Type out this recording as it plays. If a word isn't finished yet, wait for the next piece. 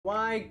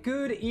Why,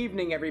 good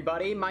evening,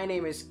 everybody. My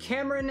name is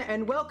Cameron,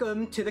 and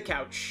welcome to the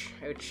couch,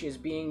 which is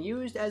being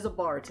used as a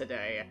bar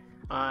today.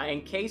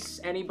 In case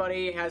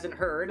anybody hasn't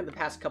heard in the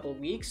past couple of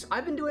weeks,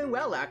 I've been doing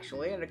well,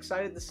 actually, and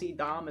excited to see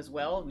Dom as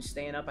well, who's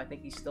staying up. I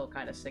think he's still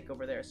kind of sick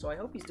over there, so I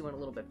hope he's doing a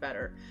little bit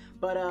better.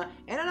 But, Anna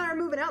and I are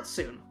moving out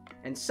soon,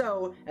 and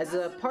so, as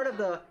a part of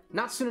the...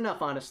 Not soon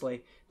enough,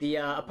 honestly.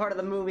 A part of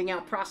the moving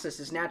out process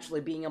is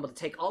naturally being able to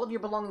take all of your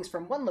belongings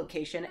from one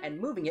location and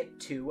moving it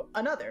to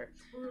another.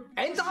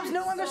 And Dom's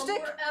no longer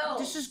sick!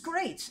 This is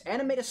great!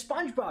 Anna made a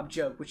SpongeBob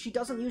joke, which she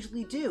doesn't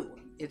usually do.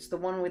 It's the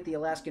one with the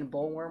Alaskan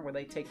bullworm where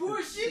they take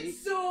push it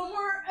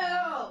somewhere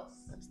else!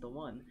 That's the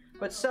one.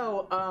 But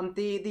so,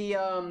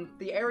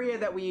 the area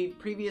that we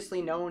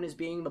previously known as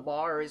being the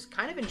bar is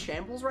kind of in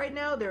shambles right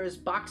now. There's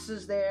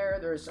boxes there,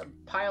 there's a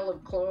pile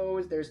of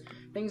clothes, there's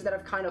things that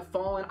have kind of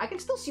fallen. I can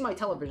still see my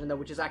television though,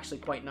 which is actually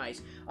quite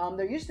nice.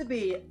 There used to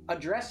be a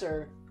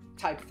dresser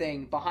type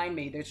thing behind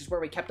me. This is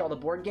where we kept all the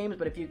board games,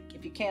 but if you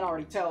can't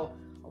already tell,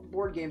 all the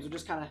board games are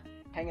just kind of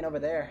hanging over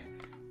there.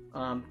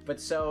 But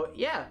so,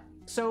 yeah.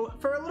 So,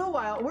 for a little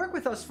while, work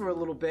with us for a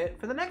little bit.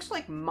 For the next,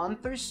 like,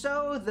 month or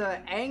so, the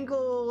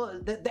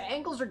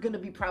angles are gonna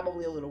be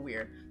probably a little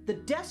weird. The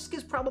desk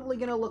is probably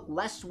gonna look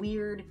less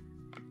weird,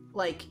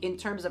 like, in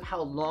terms of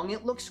how long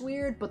it looks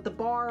weird, but the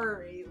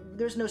bar,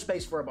 there's no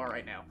space for a bar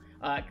right now.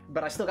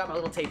 But I still got my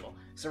little table,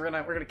 so we're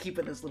gonna keep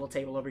it this little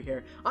table over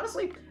here.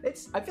 Honestly,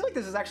 I feel like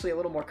this is actually a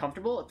little more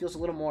comfortable. It feels a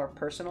little more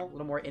personal, a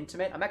little more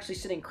intimate. I'm actually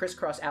sitting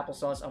crisscross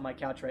applesauce on my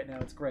couch right now.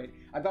 It's great.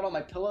 I've got all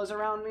my pillows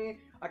around me.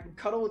 I can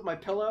cuddle with my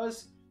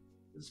pillows.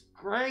 It's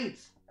great.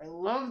 I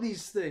love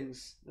these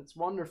things. It's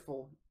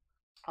wonderful.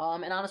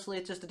 And honestly,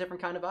 it's just a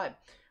different kind of vibe.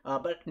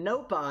 But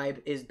no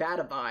vibe is bad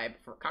a vibe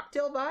for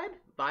cocktail vibe?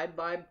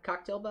 Vibe,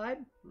 cocktail vibe?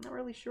 I'm not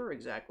really sure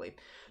exactly.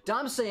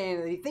 Dom's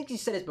saying, he thinks he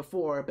said this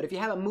before, but if you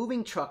have a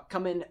moving truck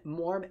coming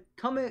Mormon,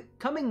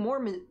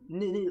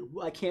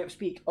 I can't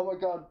speak, oh my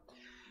god.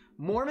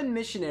 Mormon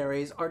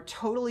missionaries are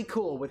totally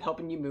cool with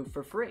helping you move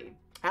for free.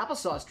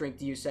 Applesauce drink,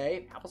 do you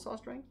say?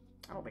 Applesauce drink?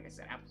 I don't think I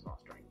said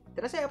applesauce drink.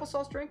 Did I say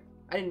applesauce drink?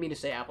 I didn't mean to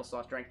say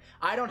applesauce drink.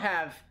 I don't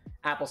have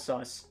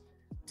applesauce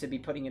to be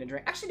putting in a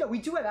drink. Actually, no, we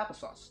do have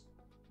applesauce.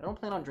 I don't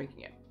plan on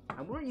drinking it.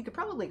 I wonder, you could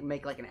probably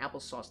make like an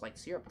applesauce like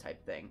syrup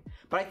type thing.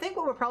 But I think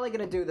what we're probably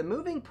going to do, the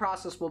moving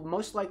process will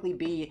most likely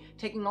be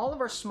taking all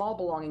of our small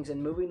belongings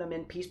and moving them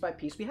in piece by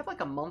piece. We have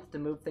like a month to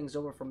move things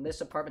over from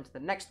this apartment to the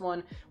next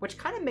one, which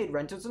kind of made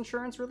renter's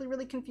insurance really,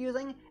 really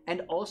confusing,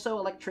 and also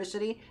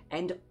electricity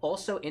and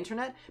also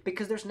internet,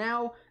 because there's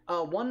now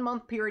a 1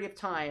 month period of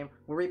time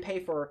where we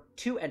pay for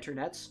 2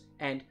 internets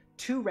and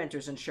 2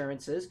 renter's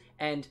insurances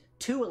and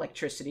 2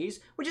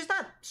 electricities, which is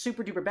not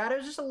super duper bad. It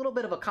was just a little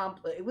bit of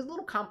it was a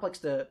little complex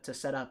to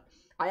set up.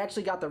 I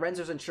actually got the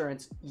renter's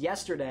insurance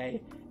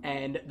yesterday,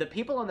 and the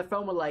people on the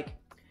phone were like,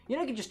 you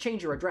know, you can just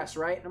change your address,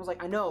 right? And I was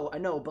like, I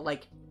know, but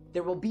like,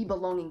 there will be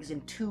belongings in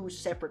 2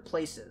 separate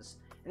places.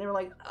 And they were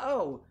like,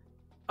 oh,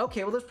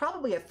 okay, well, there's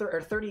probably a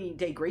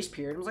 30-day grace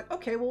period. I was like,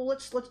 okay, well,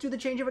 let's do the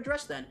change of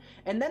address then.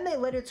 And then they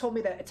later told me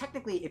that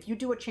technically, if you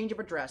do a change of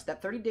address,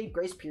 that 30-day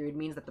grace period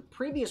means that the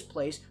previous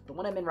place, the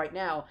one I'm in right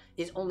now,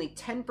 is only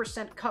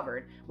 10%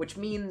 covered, which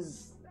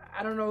means,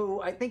 I don't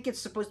know, I think it's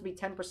supposed to be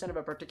 10% of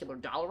a particular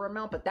dollar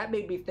amount, but that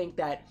made me think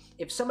that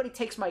if somebody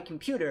takes my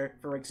computer,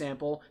 for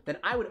example, then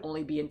I would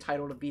only be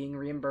entitled to being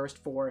reimbursed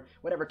for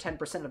whatever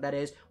 10% of that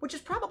is, which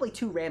is probably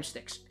 2 RAM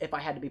sticks, if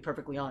I had to be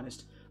perfectly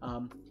honest.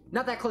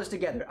 Not that close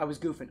together. I was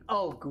goofing.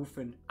 Oh,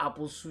 goofing.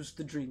 Applesauce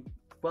to drink.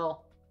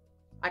 Well,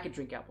 I could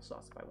drink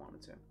applesauce if I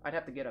wanted to. I'd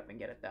have to get up and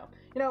get it, though.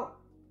 You know,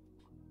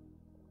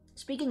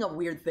 speaking of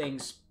weird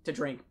things to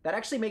drink, that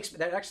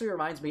actually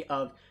reminds me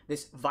of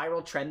this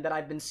viral trend that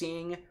I've been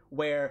seeing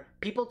where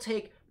people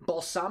take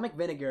balsamic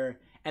vinegar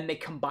and they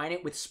combine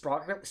it with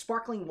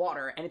sparkling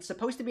water, and it's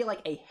supposed to be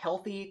like a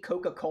healthy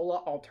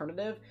Coca-Cola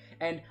alternative.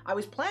 And I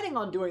was planning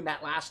on doing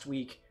that last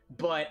week,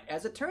 but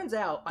as it turns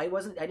out, I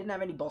didn't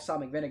have any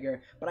balsamic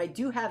vinegar, but I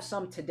do have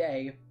some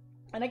today.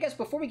 And I guess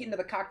before we get into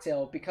the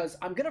cocktail, because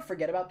I'm gonna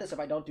forget about this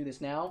if I don't do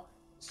this now,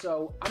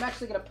 so I'm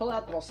actually gonna pull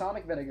out the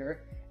balsamic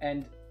vinegar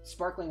and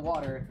sparkling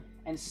water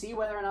and see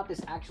whether or not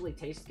this actually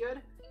tastes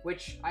good,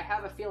 which I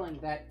have a feeling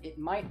that it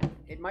might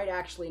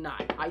actually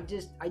not. I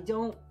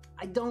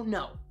don't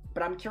know,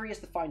 but I'm curious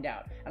to find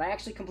out. And I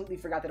actually completely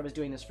forgot that I was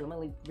doing this. So let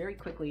me very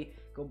quickly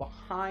go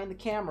behind the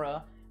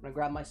camera. I'm gonna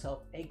grab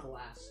myself a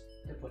glass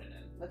to put it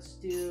in. Let's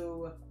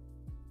do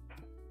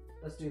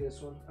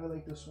this one. I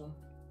like this one.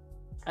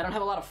 I don't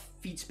have a lot of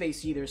feet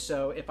space either,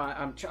 so if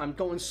I'm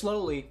going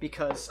slowly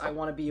because I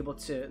want to be able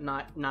to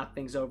not knock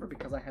things over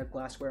because I have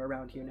glassware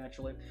around here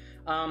naturally.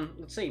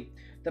 Let's see.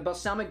 The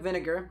balsamic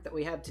vinegar that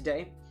we have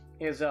today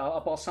is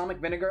a balsamic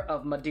vinegar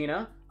of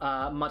Medina,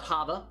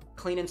 Madhava,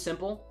 clean and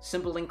simple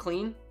and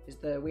clean is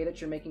the way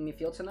that you're making me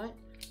feel tonight.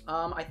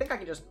 I think I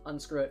can just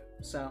unscrew it.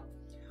 So,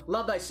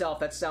 love thyself.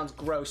 That sounds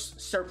gross,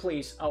 sir.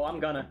 Please. Oh, I'm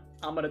gonna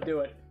do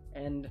it.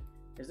 And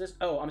is this?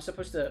 Oh, I'm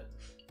supposed to.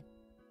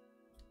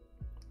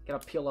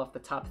 Gotta peel off the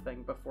top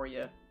thing before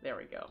you... There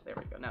we go.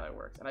 Now that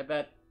works. And I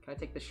bet... Can I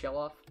take the shell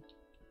off?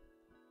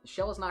 The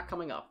shell is not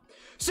coming up.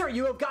 Sir,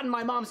 you have gotten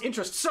my mom's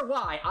interest. Sir,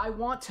 why? I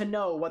want to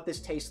know what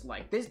this tastes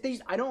like.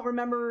 I don't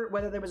remember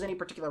whether there was any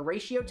particular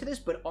ratio to this,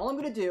 but all I'm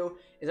going to do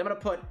is I'm going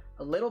to put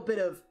a little bit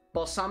of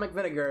balsamic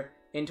vinegar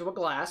into a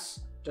glass.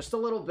 Just a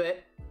little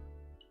bit.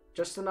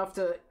 Just enough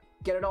to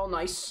get it all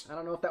nice. I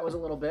don't know if that was a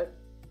little bit.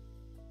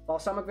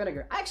 Balsamic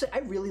vinegar. Actually, I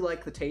really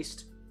like the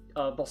taste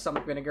of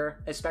balsamic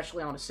vinegar,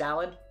 especially on a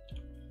salad.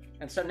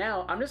 And so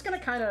now I'm just going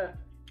to kind of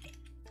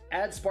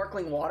add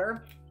sparkling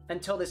water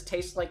until this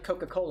tastes like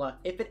Coca-Cola,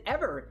 if it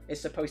ever is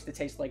supposed to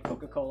taste like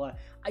Coca-Cola.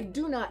 I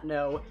do not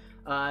know.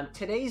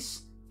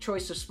 Today's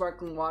choice of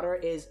sparkling water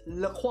is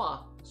La Croix,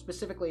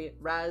 specifically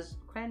Raz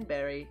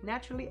Cranberry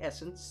Naturally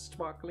Essenced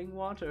Sparkling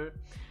Water.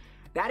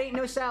 That ain't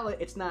no salad.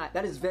 It's not.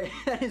 That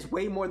is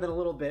way more than a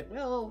little bit.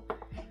 Well,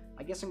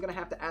 I guess I'm gonna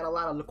have to add a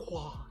lot of La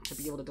Croix to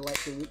be able to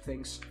delightfully loop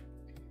things.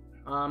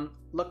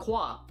 La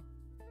Croix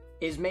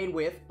is made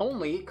with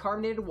only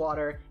carbonated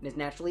water and is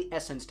naturally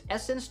essenced.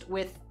 Essenced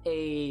with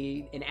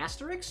an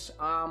asterisk,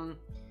 and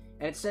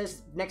it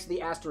says next to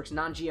the asterisk,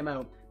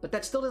 non-GMO. But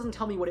that still doesn't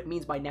tell me what it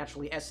means by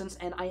naturally essenced,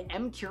 and I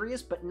am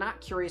curious, but not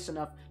curious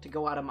enough to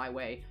go out of my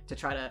way to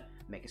try to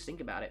make us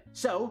think about it.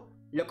 So,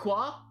 La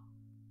Croix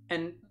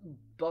and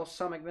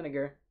balsamic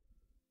vinegar.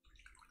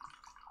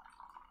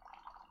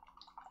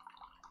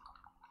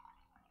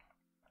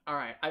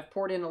 Alright, I've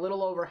poured in a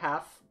little over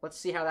half. Let's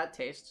see how that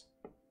tastes.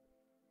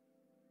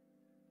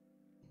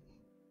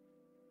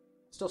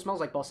 Still smells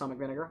like balsamic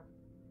vinegar.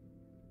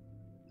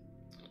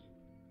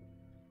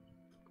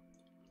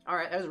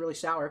 Alright, that was really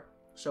sour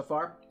so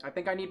far. I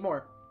think I need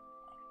more.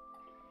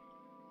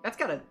 That's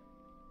got an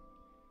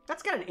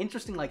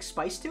interesting, like,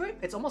 spice to it.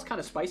 It's almost kind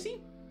of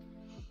spicy.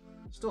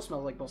 Still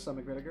smells like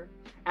balsamic vinegar.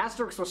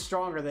 Asterix was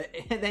stronger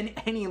than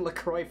any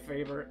LaCroix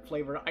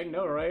flavor. I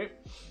know, right?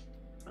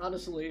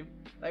 Honestly,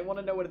 I want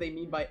to know what they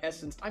mean by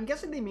essence. I'm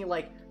guessing they mean,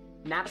 like,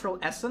 natural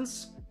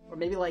essence? Or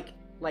maybe, like,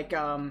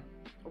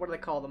 what do they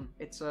call them?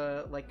 It's,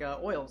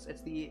 oils.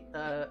 It's the,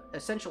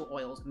 essential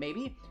oils,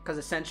 maybe? Because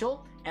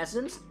essential,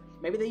 essence,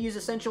 maybe they use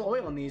essential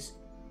oil in these.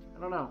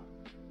 I don't know.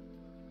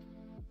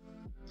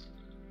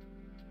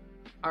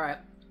 Alright.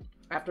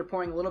 After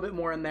pouring a little bit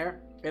more in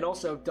there, it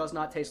also does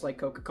not taste like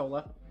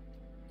Coca-Cola.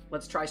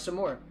 Let's try some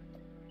more.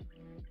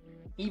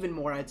 Even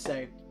more, I'd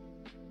say.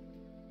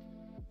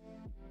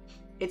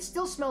 It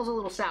still smells a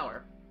little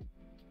sour.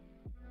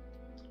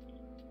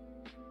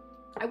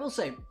 I will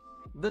say,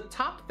 the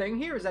top thing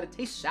here is that it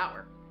tastes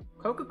sour.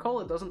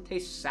 Coca-Cola doesn't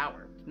taste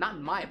sour. Not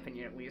in my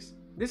opinion, at least.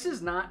 This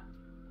is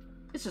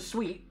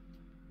sweet.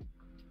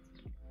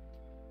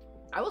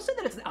 I will say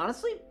that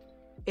honestly,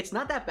 it's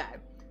not that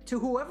bad. To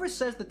whoever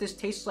says that this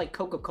tastes like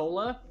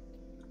Coca-Cola,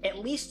 at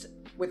least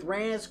with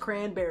Raz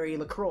Cranberry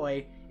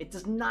LaCroix, it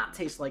does not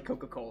taste like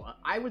Coca-Cola.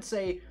 I would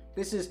say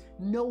this is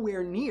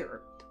nowhere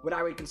near what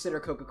I would consider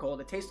Coca-Cola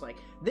to taste like.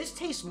 This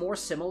tastes more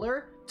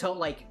similar to,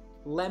 like,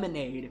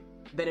 lemonade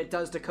than it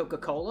does to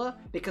Coca-Cola,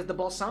 because the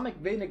balsamic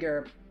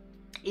vinegar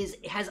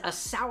has a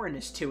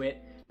sourness to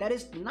it that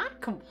is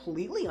not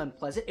completely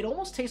unpleasant. It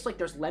almost tastes like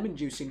there's lemon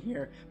juice in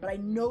here, but I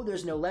know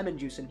there's no lemon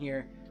juice in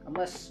here,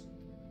 unless,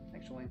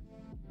 actually,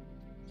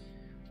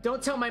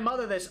 don't tell my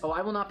mother this. Oh,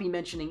 I will not be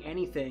mentioning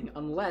anything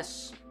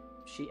unless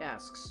she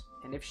asks.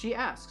 And if she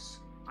asks,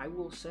 I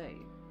will say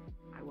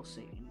anything.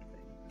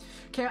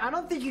 Okay, I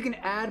don't think you can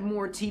add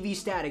more TV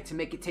static to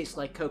make it taste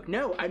like Coke.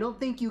 No, I don't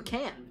think you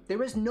can.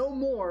 There is no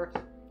more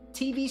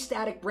TV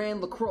static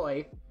brand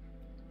LaCroix.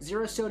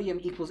 0 sodium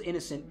equals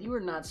innocent. You're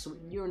not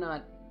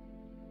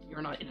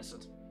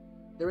innocent.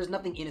 There is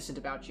nothing innocent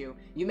about you.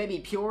 You may be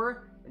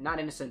pure, but not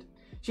innocent.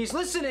 She's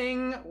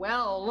listening.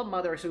 Well,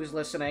 mother who's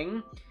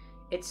listening.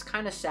 It's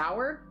kind of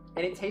sour,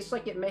 and it tastes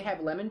like it may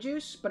have lemon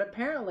juice, but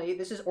apparently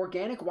this is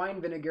organic wine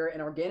vinegar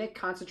and organic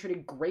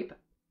concentrated grape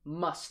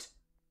must.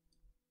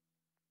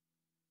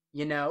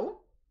 You know?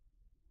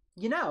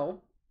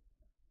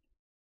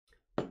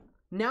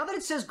 Now that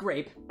it says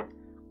grape,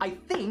 I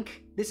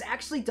think this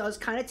actually does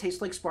kind of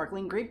taste like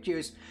sparkling grape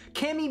juice.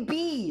 Cammy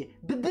B!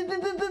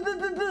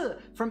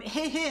 From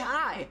Hey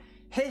I,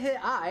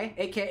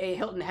 aka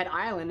Hilton Head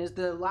Island, is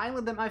the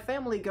island that my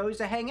family goes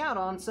to hang out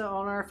on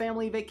our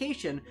family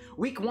vacation.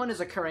 Week 1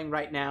 is occurring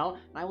right now,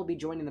 and I will be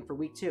joining them for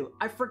week 2.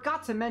 I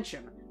forgot to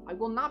mention, I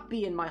will not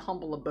be in my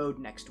humble abode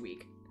next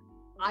week.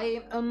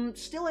 I am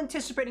still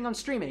anticipating on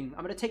streaming.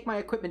 I'm gonna take my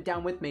equipment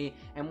down with me,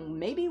 and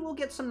maybe we'll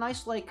get some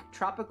nice, like,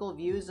 tropical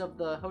views of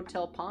the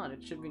hotel pond.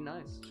 It should be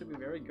nice. It should be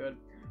very good.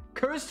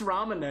 Cursed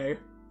Ramune.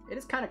 It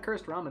is kind of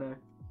cursed Ramune.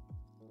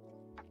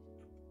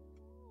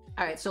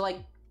 Alright, so, like,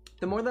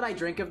 the more that I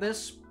drink of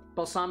this,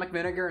 balsamic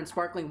vinegar and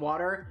sparkling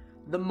water,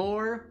 the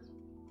more,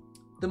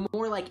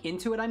 like,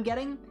 into it I'm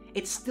getting.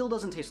 It still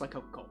doesn't taste like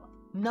Coca-Cola.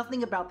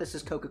 Nothing about this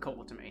is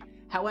Coca-Cola to me.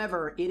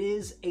 However, it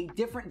is a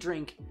different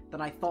drink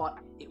than I thought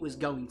it was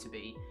going to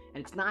be,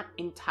 and it's not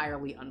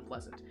entirely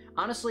unpleasant.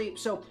 Honestly,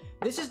 so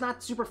this is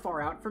not super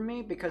far out from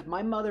me, because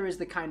my mother is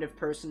the kind of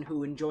person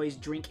who enjoys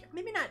drinking,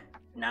 maybe not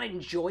not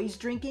enjoys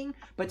drinking,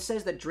 but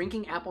says that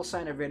drinking apple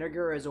cider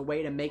vinegar is a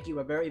way to make you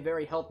a very,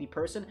 very healthy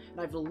person.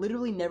 And I've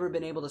literally never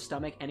been able to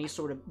stomach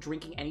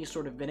drinking any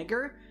sort of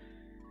vinegar.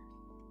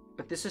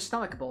 But this is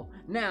stomachable.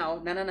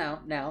 Now,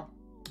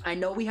 I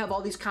know we have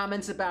all these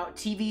comments about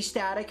TV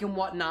static and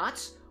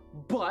whatnot,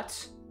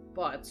 but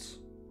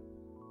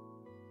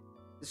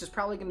this is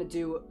probably going to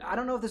do, I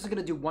don't know if this is going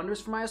to do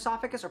wonders for my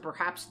esophagus or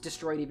perhaps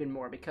destroy it even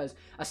more, because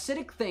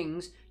acidic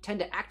things tend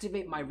to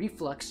activate my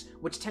reflux,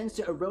 which tends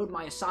to erode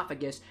my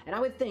esophagus, and I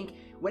would think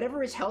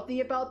whatever is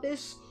healthy about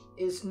this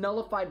is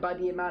nullified by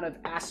the amount of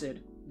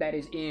acid that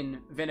is in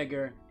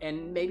vinegar,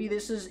 and maybe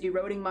this is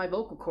eroding my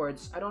vocal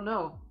cords. I don't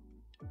know.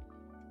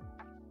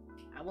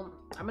 I'm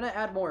going to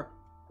add more.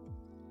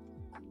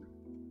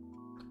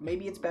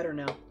 Maybe it's better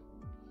now.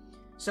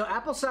 So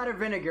apple cider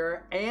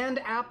vinegar and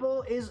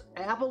apple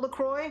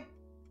LaCroix,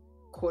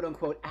 quote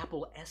unquote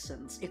apple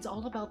essence. It's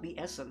all about the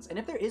essence. And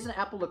if there is an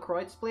apple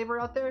LaCroix flavor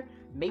out there,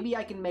 maybe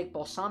I can make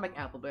balsamic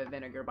apple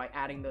vinegar by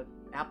adding the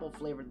apple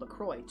flavored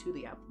LaCroix to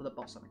the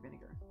balsamic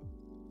vinegar.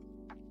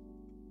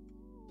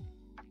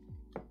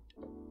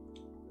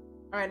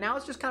 All right, now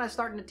it's just kind of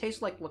starting to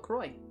taste like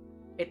LaCroix.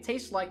 It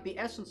tastes like the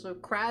essence of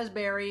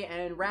crassberry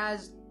and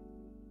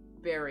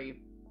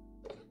raspberry.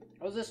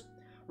 What was this?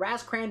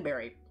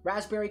 Cranberry.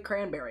 Raspberry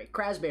cranberry.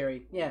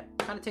 Crassberry. Yeah,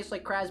 kind of tastes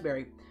like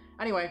crassberry.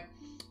 Anyway,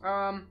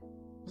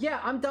 yeah,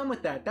 I'm done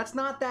with that.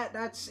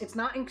 It's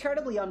not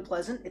incredibly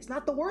unpleasant. It's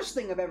not the worst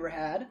thing I've ever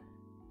had,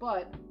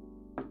 but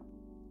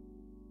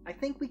I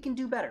think we can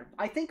do better.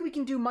 I think we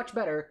can do much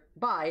better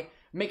by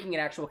making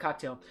an actual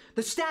cocktail.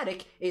 The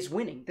static is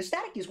winning. The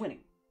static is winning.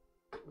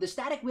 The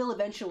static will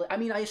eventually, I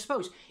mean, I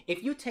suppose,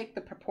 if you take the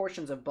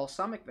proportions of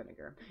balsamic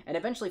vinegar and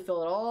eventually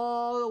fill it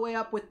all the way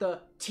up with the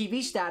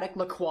TV static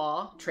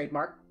LaCroix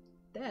trademark,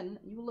 then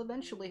you will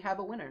eventually have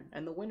a winner,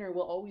 and the winner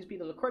will always be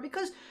the LaCroix,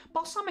 because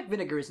balsamic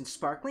vinegar isn't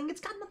sparkling. It's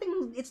got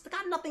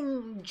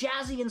nothing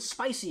jazzy and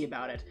spicy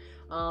about it.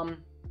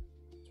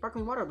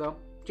 Sparkling water, though.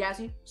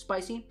 Jazzy,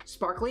 spicy,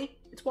 sparkly,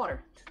 it's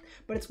water.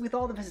 But it's with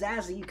all the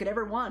pizzazz you could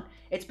ever want.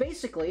 It's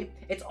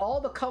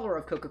all the color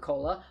of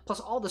Coca-Cola, plus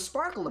all the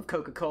sparkle of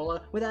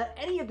Coca-Cola, without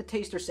any of the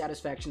taste or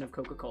satisfaction of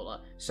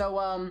Coca-Cola. So,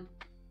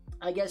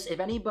 I guess if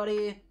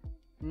anybody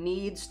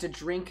needs to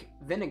drink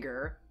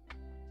vinegar,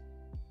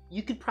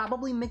 you could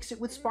probably mix it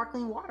with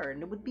sparkling water,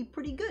 and it would be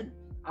pretty good.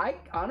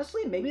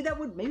 Honestly, maybe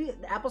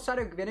apple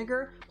cider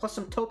vinegar plus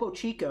some Topo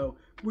Chico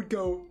would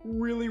go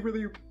really,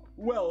 really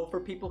well for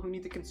people who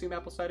need to consume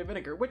apple cider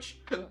vinegar, which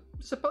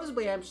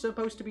supposedly I'm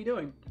supposed to be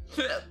doing.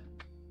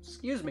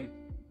 Excuse me.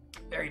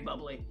 Very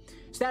bubbly.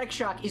 Static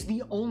Shock is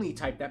the only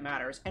type that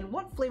matters. And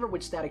what flavor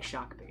would Static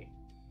Shock be?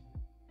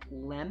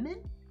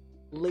 Lemon?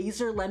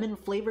 Laser lemon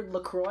flavored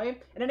LaCroix?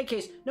 In any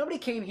case, nobody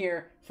came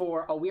here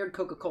for a weird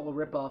Coca-Cola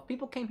ripoff.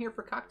 People came here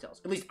for cocktails.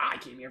 At least I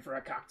came here for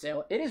a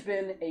cocktail. It has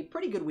been a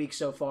pretty good week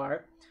so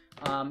far.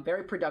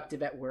 Very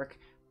productive at work.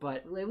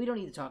 But we don't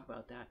need to talk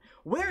about that.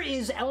 Where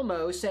is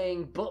Elmo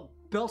saying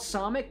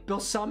balsamic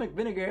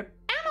vinegar?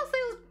 Elmo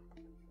says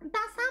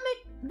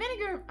balsamic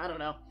vinegar. I don't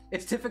know.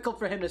 It's difficult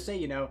for him to say,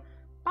 you know.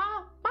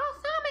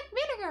 Balsamic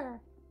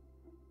vinegar.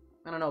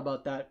 I don't know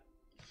about that.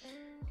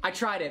 I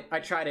tried it.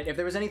 If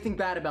there was anything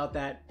bad about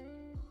that,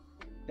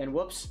 then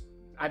whoops,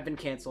 I've been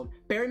canceled.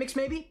 Berry mix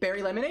maybe?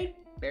 Berry lemonade?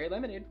 Berry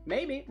lemonade.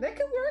 Maybe. That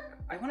could work.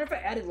 I wonder if I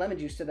added lemon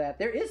juice to that.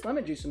 There is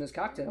lemon juice in this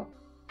cocktail.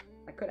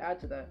 I could add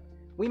to that.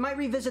 We might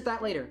revisit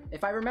that later.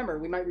 If I remember,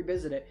 we might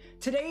revisit it.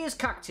 Today's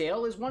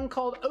cocktail is one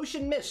called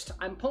Ocean Mist.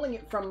 I'm pulling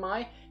it from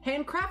my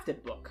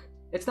handcrafted book.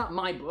 It's not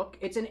my book.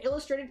 It's an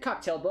illustrated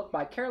cocktail book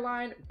by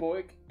Caroline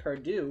Boyk,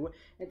 Purdue.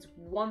 It's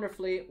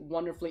wonderfully,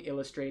 wonderfully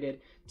illustrated.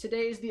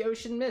 Today's the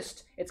Ocean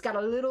Mist. It's got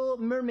a little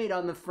mermaid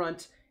on the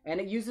front, and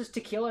it uses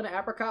tequila and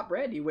apricot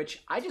brandy,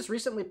 which I just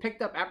recently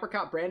picked up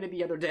apricot brandy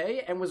the other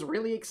day and was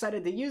really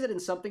excited to use it in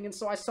something, and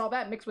so I saw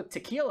that mixed with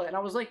tequila, and I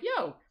was like,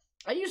 yo,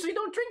 I usually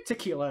don't drink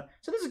tequila,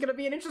 so this is going to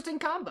be an interesting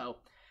combo.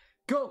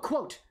 Go,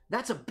 quote,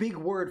 that's a big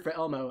word for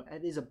Elmo.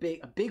 It is a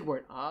big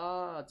word.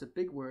 Ah, it's a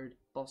big word.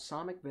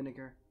 Balsamic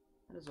vinegar.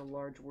 That is a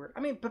large word.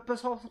 I mean, but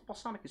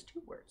balsamic is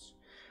 2 words.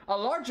 A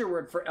larger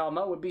word for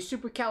Elmo would be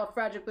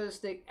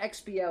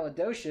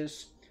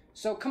supercalifragilisticexpialidocious.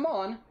 So come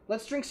on,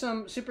 let's drink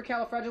some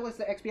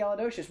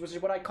supercalifragilisticexpialidocious, which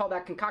is what I call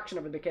that concoction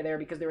over there,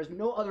 because there is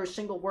no other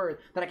single word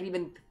that I can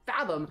even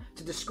fathom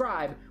to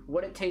describe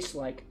what it tastes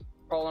like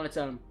all on its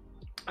own.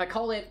 I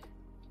call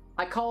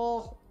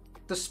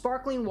the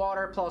sparkling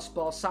water plus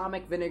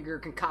balsamic vinegar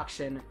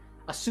concoction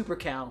a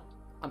supercal.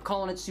 I'm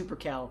calling it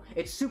supercal.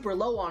 It's super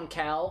low on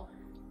cal,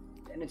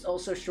 and it's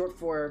also short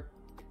for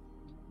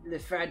the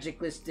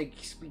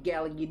fragilistic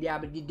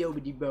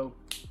spaghetti-dabba-dee-dobba-dee-bo.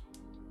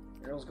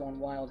 Girl's going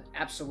wild.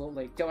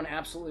 Absolutely. Going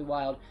absolutely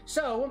wild.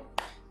 So,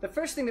 the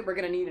first thing that we're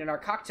going to need in our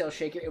cocktail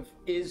shaker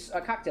is a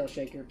cocktail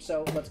shaker.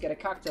 So, let's get a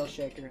cocktail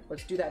shaker.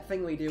 Let's do that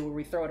thing we do where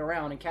we throw it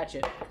around and catch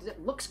it. Because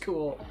it looks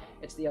cool.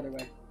 It's the other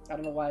way. I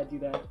don't know why I do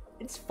that.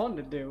 It's fun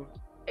to do.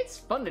 It's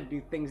fun to do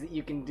things that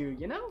you can do,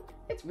 you know?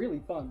 It's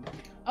really fun.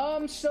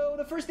 So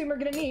the first thing we're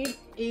gonna need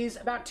is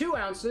about 2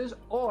 ounces,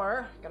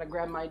 or, gotta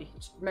grab my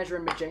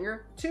measuring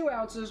majinger, 2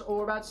 ounces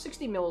or about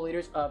 60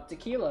 milliliters of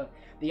tequila.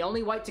 The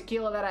only white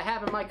tequila that I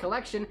have in my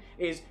collection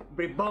is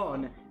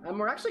Bribón, and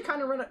we're actually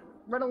kind of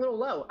run a little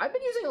low. I've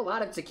been using a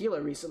lot of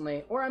tequila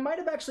recently, or I might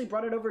have actually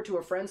brought it over to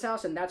a friend's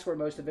house and that's where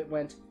most of it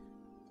went.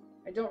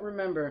 I don't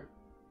remember.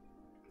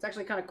 It's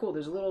actually kind of cool.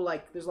 There's a little,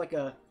 like, there's like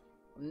a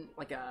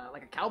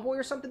cowboy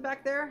or something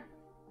back there.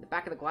 The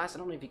back of the glass, I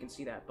don't know if you can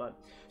see that, but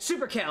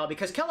Super Cal,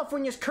 because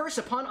California's curse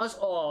upon us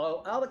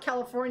all. All the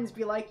Californians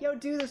be like, yo,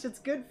 do this, it's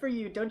good for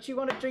you. Don't you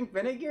want to drink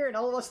vinegar? And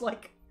all of us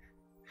like,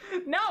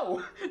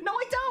 no,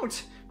 I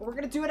don't. But we're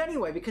gonna do it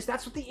anyway, because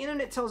that's what the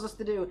internet tells us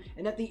to do.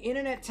 And if the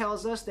internet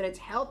tells us that it's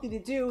healthy to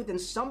do, then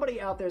somebody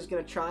out there is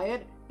gonna try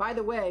it. By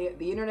the way,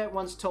 the internet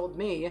once told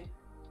me,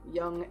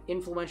 young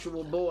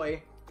influential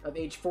boy of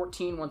age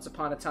 14 once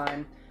upon a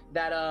time,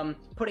 that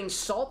putting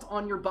salt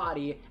on your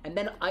body and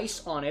then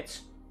ice on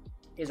it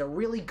is a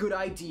really good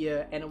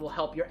idea, and it will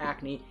help your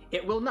acne.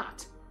 It will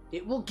not.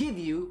 It will give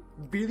you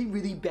really,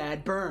 really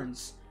bad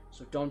burns.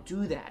 So don't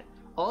do that.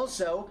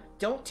 Also,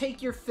 don't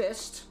take your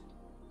fist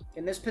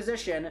in this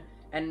position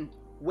and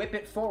whip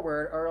it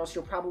forward, or else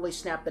you'll probably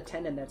snap the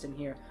tendon that's in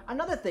here.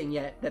 Another thing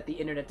yet that the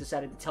internet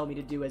decided to tell me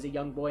to do as a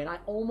young boy, and I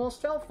almost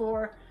fell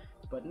for,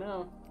 but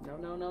no.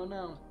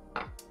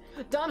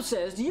 Dom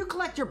says, do you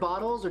collect your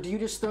bottles, or do you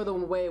just throw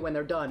them away when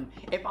they're done?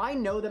 If I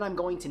know that I'm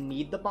going to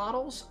need the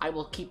bottles, I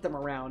will keep them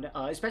around,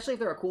 especially if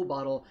they're a cool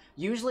bottle.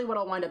 Usually what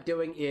I'll wind up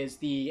doing is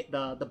the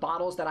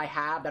bottles that I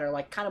have that are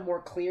like kind of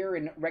more clear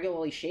and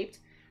regularly shaped.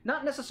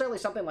 Not necessarily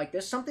something like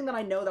this, something that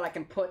I know that I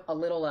can put a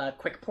little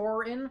quick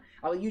pour in.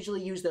 I will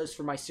usually use those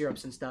for my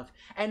syrups and stuff.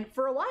 And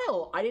for a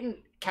while, I didn't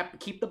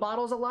keep the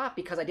bottles a lot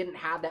because I didn't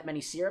have that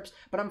many syrups,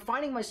 but I'm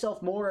finding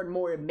myself more and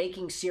more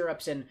making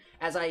syrups, and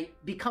as I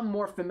become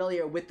more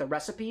familiar with the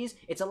recipes,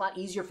 it's a lot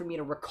easier for me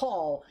to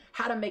recall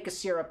how to make a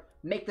syrup,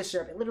 make the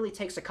syrup. It literally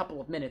takes a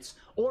couple of minutes.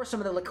 Or some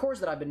of the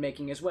liqueurs that I've been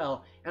making as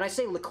well. And I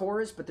say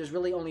liqueurs, but there's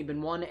really only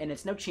been one, and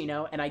it's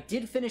Nocino, and I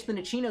did finish the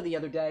Nocino the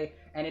other day,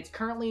 and it's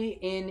currently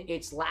in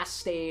its last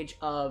stage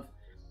of,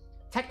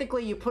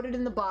 technically you put it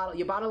in the bottle,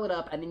 you bottle it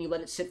up, and then you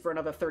let it sit for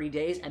another 30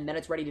 days, and then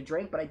it's ready to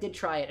drink, but I did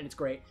try it, and it's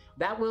great.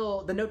 The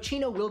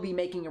Nocino will be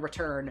making a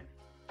return,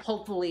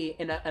 hopefully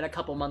in a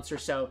couple months or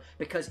so,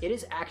 because it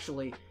is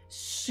actually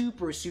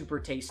super, super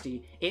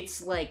tasty.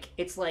 It's like,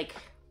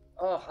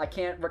 oh, I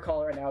can't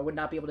recall it right now. I would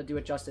not be able to do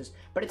it justice.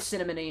 But it's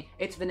cinnamony,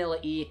 it's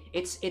vanilla-y,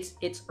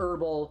 it's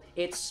herbal,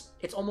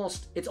 it's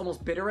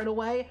almost bitter in a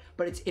way,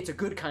 but it's a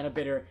good kind of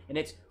bitter, and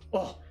it's,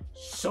 oh,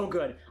 so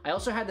good. I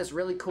also had this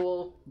really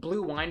cool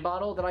blue wine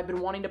bottle that I've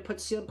been wanting to put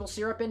simple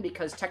syrup in,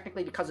 because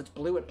technically, because it's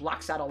blue, it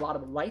blocks out a lot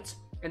of the light,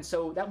 and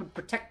so that would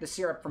protect the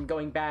syrup from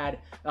going bad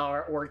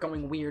or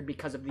going weird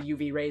because of the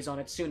UV rays on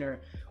it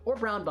sooner. Or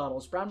brown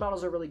bottles. Brown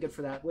bottles are really good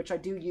for that, which I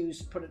do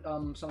use, put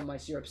some of my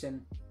syrups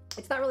in.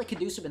 It's not really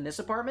conducive in this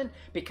apartment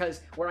because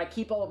where I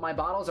keep all of my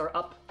bottles are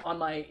up on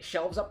my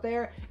shelves up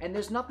there, and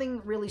there's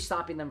nothing really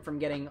stopping them from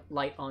getting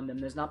light on them.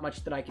 There's not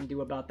much that I can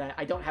do about that.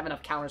 I don't have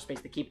enough counter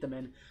space to keep them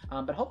in,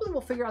 but hopefully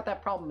we'll figure out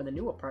that problem in the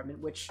new apartment,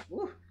 which,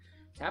 whew,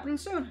 it's happening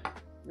soon.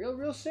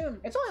 Real soon.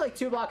 It's only like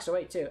 2 blocks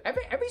away too.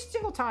 Every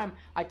single time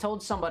I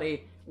told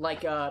somebody,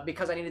 like,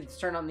 because I needed to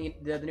turn on the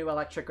new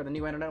electric or the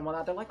new internet and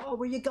whatnot, they're like, oh,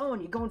 where you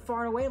going? You going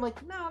far away? I'm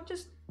like, no, I'm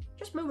just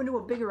moving to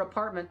a bigger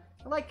apartment.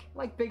 I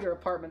like bigger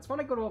apartments. I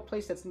want to go to a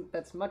place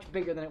that's much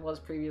bigger than it was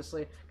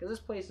previously, because this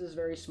place is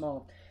very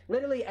small.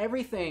 Literally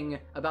everything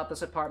about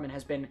this apartment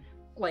has been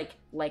like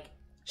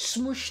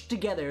smooshed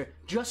together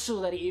just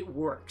so that it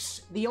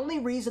works. The only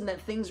reason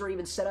that things are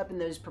even set up in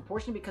this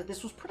proportion because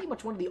this was pretty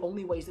much one of the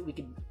only ways that we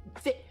could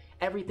fit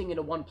everything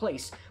into one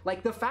place.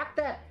 Like the fact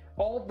that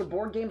all of the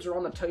board games are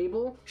on the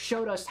table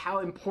showed us how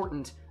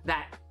important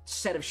that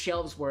set of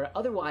shelves were.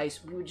 Otherwise,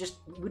 we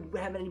wouldn't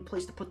have any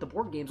place to put the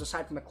board games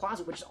aside from the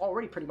closet, which is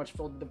already pretty much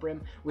filled to the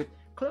brim with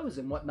clothes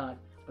and whatnot.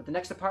 But the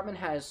next apartment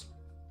has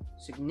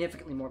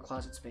significantly more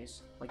closet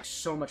space, like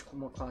so much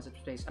more closet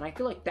space, and I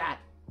feel like that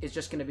is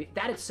just gonna be,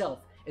 that itself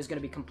is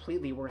gonna be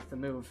completely worth the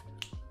move.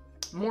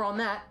 More on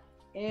that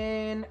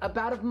in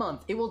about a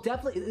month. It will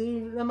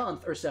definitely, a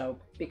month or so,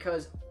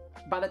 because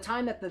by the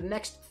time that the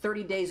next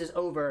 30 days is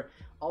over,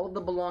 all of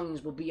the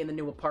belongings will be in the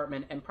new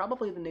apartment, and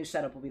probably the new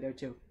setup will be there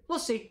too. We'll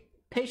see.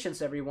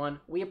 Patience, everyone.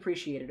 We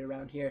appreciate it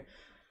around here.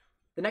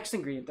 The next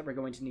ingredient that we're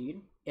going to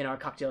need in our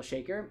cocktail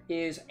shaker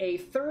is a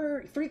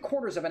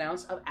 3/4 of an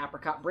ounce of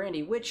Apricot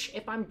Brandy, which,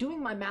 if I'm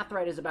doing my math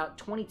right, is about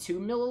 22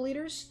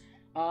 milliliters.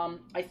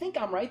 I think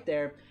I'm right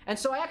there. And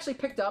so I actually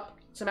picked up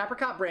some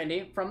Apricot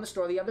Brandy from the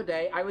store the other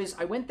day.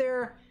 I went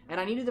there, and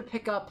I needed to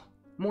pick up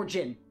more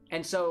gin.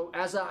 And so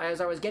as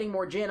I was getting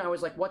more gin, I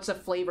was like, what's a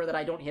flavor that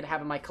I don't yet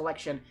have in my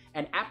collection?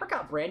 And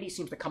Apricot Brandy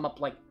seems to come up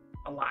like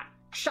a lot.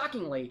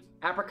 Shockingly,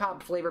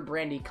 apricot flavored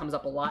brandy comes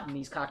up a lot in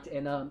these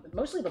cocktails,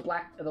 mostly the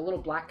little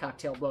black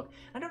cocktail book.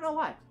 I don't know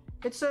why.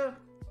 It's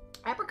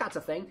apricot's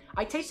a thing.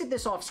 I tasted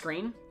this off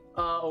screen,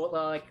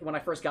 like when I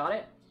first got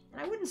it,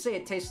 and I wouldn't say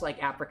it tastes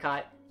like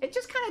apricot. It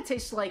just kind of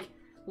tastes like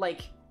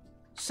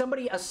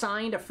somebody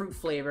assigned a fruit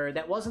flavor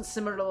that wasn't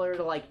similar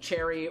to like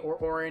cherry or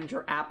orange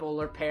or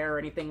apple or pear or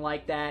anything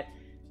like that,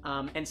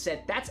 and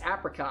said, that's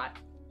apricot.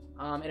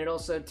 And it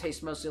also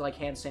tastes mostly like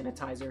hand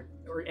sanitizer,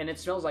 and it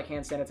smells like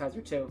hand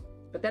sanitizer too.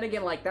 But then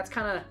again, like, that's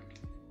kind of,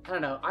 I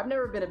don't know. I've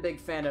never been a big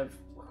fan of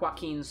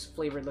Jacquin's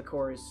flavored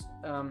liqueurs,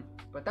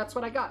 but that's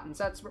what I got, and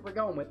so that's what we're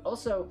going with.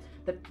 Also,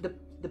 the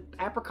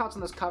apricots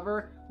on this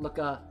cover look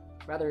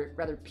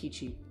rather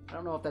peachy. I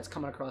don't know if that's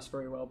coming across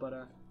very well,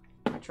 but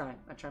I try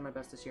my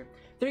best this year.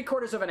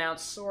 3/4 of an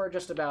ounce, or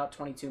just about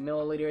 22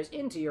 milliliters,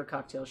 into your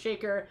cocktail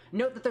shaker.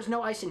 Note that there's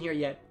no ice in here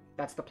yet.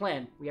 That's the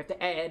plan. We have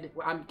to add.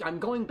 I'm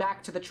going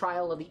back to the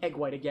trial of the egg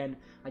white again.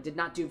 I did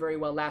not do very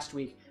well last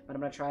week, but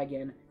I'm gonna try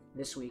again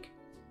this week.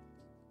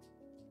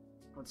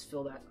 Let's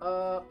fill that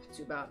up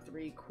to about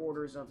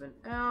 3/4 of an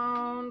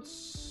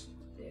ounce.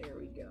 There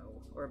we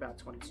go, or about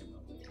 22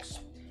 milliliters.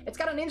 It's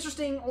got an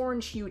interesting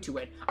orange hue to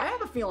it. I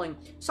have a feeling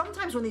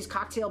sometimes when these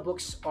cocktail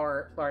books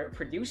are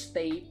produced,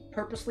 they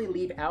purposely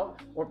leave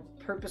out or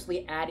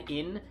purposely add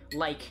in,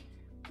 like,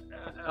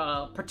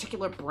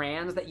 particular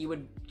brands that you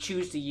would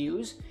choose to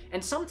use.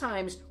 And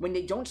sometimes when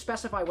they don't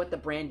specify what the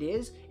brand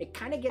is, it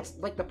kind of gets,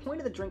 like, the point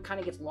of the drink kind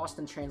of gets lost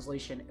in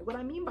translation. And what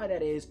I mean by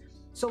that is,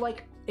 so,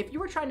 like, if you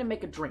were trying to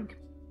make a drink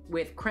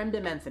with creme de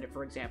menthe in it,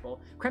 for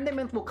example, creme de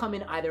menthe will come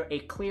in either a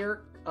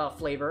clear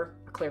flavor,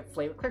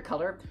 clear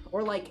color,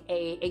 or like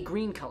a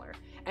green color.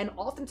 And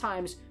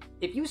oftentimes,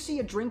 if you see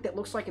a drink that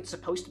looks like it's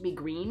supposed to be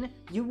green,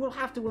 you will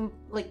have to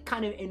like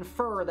kind of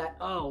infer that,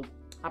 oh,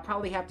 I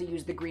probably have to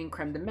use the green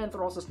creme de menthe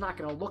or else it's not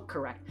going to look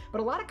correct. But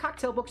a lot of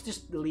cocktail books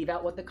just leave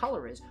out what the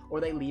color is, or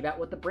they leave out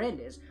what the brand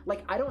is.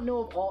 Like, I don't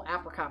know if all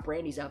apricot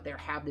brandies out there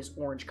have this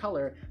orange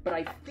color, but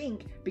I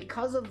think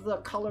because of the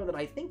color that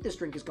I think this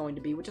drink is going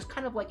to be, which is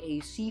kind of like a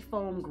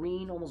seafoam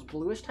green, almost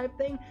bluish type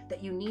thing,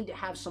 that you need to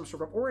have some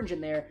sort of orange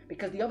in there,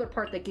 because the other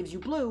part that gives you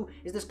blue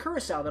is this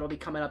Curacao that'll be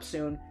coming up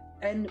soon,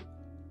 and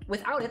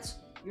without it,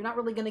 you're not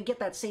really going to get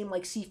that same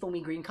like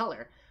seafoamy green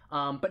color.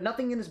 But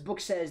nothing in this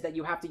book says that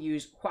you have to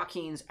use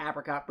Jacquin's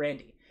apricot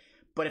brandy.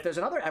 But if there's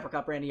another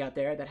apricot brandy out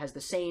there that has the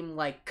same,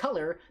 like,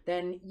 color,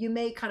 then you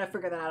may kind of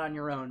figure that out on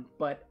your own.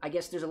 But I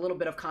guess there's a little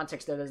bit of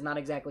context there that's not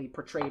exactly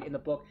portrayed in the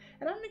book.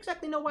 And I don't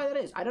exactly know why that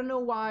is. I don't know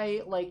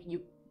why, like,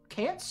 you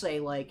can't say,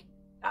 like,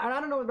 I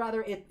don't know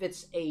rather if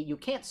it's a you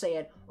can't say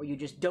it or you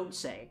just don't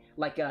say.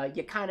 Like,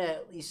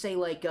 you say,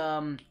 like,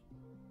 I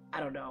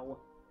don't know,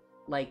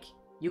 like,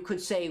 you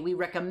could say, we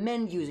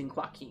recommend using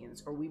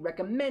Jacquin's, or we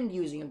recommend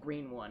using a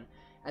green one,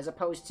 as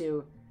opposed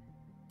to,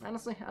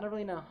 honestly, I don't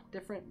really know.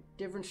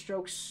 Different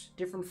strokes,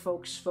 different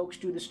folks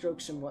do the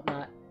strokes and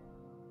whatnot.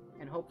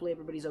 And hopefully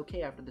everybody's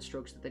okay after the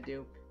strokes that they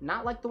do.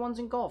 Not like the ones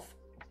in golf.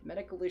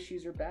 Medical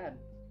issues are bad.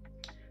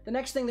 The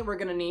next thing that we're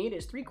going to need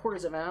is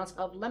 3/4 of an ounce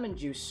of lemon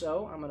juice.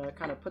 So I'm going to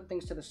kind of put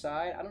things to the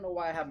side. I don't know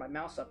why I have my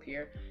mouse up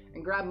here.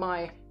 And grab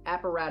my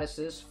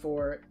apparatuses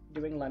for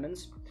doing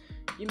lemons.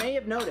 You may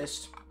have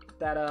noticed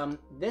that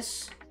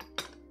this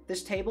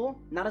table,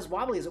 not as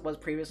wobbly as it was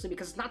previously,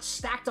 because it's not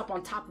stacked up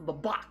on top of a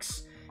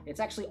box. It's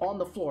actually on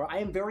the floor. I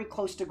am very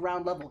close to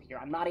ground level here.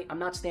 I'm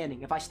not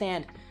standing. If I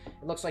stand,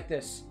 it looks like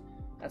this.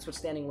 That's what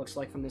standing looks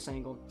like from this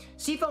angle.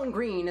 Seafoam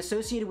green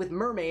associated with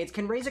mermaids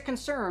can raise a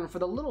concern for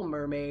the Little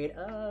Mermaid.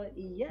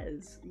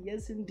 Yes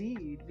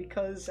indeed.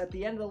 Because at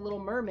the end of the Little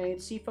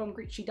Mermaid, seafoam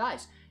green, she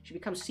dies. She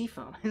becomes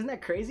seafoam. Isn't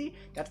that crazy?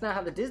 That's not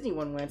how the Disney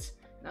one went.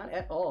 Not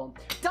at all.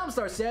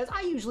 Dumpstar says,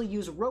 I usually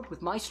use rope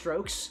with my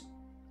strokes.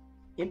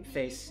 Imp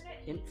face.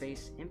 Imp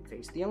face. Imp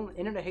face. The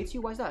internet hates you?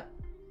 Why's that?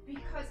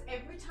 Because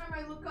every time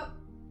I look up,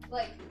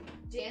 like,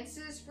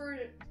 dances for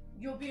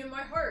You'll Be in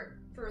My Heart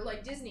for,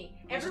 like, Disney,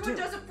 everyone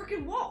does a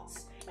freaking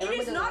waltz. It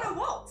is not a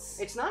waltz.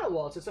 It's not a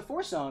waltz. It's a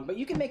 4-song, but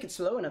you can make it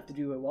slow enough to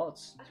do a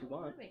waltz if you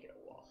want. I don't want to make it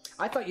a waltz.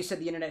 I thought you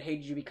said the internet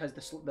hated you because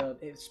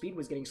the speed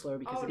was getting slower,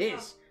 because it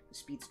is. The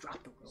speed's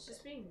dropped a little bit. It's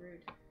just being rude.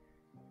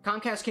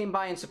 Comcast came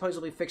by and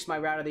supposedly fixed my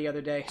router the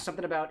other day.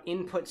 Something about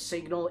input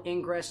signal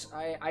ingress.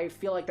 I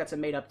feel like that's a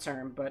made-up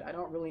term, but I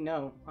don't really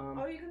know.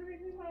 Oh, you're gonna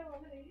make me buy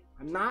lemonade?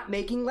 I'm not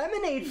making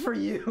lemonade for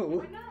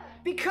you. Why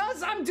not?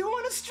 Because I'm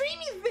doing a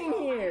streamy thing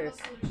here.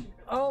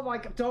 Oh my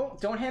god!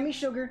 Don't hand me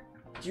sugar.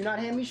 Do not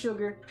hand me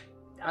sugar.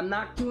 I'm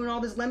not doing all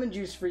this lemon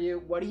juice for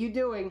you. What are you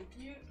doing?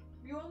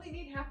 You only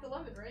need half the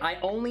lemon, right?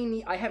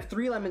 I have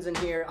 3 lemons in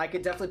here. I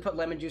could definitely put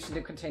lemon juice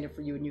into a container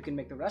for you, and you can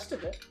make the rest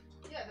of it.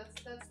 Yeah,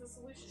 that's the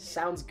solution.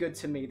 Sounds good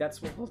to me.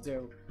 That's what we'll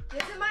do.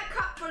 This is my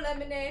cup for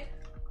lemonade.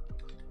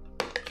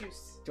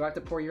 Juice. Do I have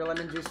to pour your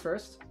lemon juice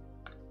first?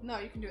 No,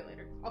 you can do it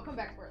later. I'll come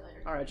back for it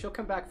later. Alright, she'll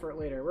come back for it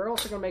later. We're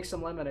also gonna make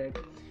some lemonade.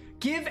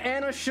 Give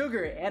Anna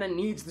sugar. Anna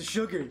needs the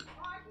sugar.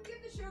 Oh, I can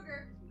get the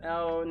sugar.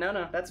 Oh,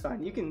 no, that's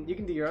fine. You can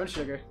do your own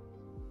sugar.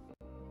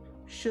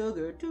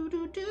 Sugar, do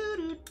do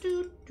do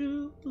do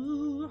do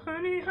do,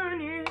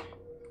 honey.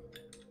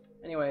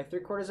 Anyway,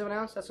 3/4 of an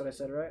ounce. That's what I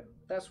said, right?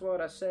 That's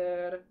what I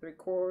said.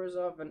 3/4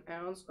 of an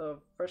ounce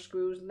of fresh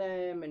squeezed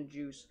lemon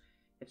juice.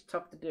 It's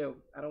tough to do.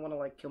 I don't want to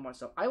like kill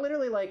myself. I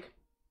literally like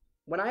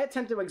when I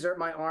attempt to exert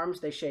my arms,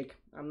 they shake.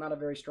 I'm not a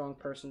very strong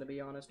person, to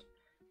be honest.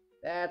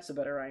 That's a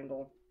better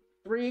angle.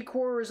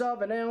 3/4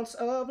 of an ounce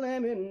of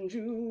lemon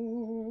juice.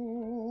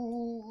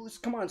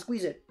 Come on,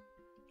 squeeze it.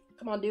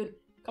 Come on, dude.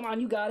 Come on,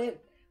 you got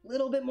it.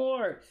 Little bit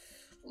more.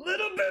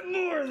 Little bit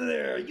more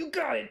there. You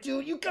got it,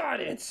 dude. You got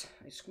it.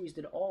 I squeezed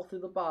it all through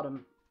the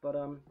bottom, but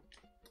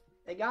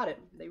they got it.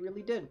 They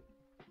really did.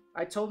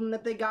 I told them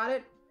that they got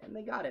it, and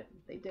they got it.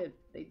 They did.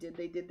 They did.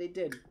 They did. They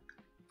did.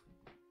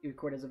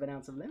 3/4 of an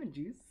ounce of lemon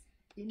juice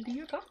into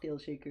your cocktail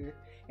shaker.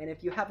 And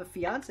if you have a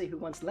fiance who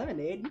wants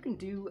lemonade, you can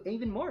do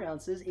even more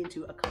ounces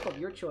into a cup of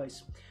your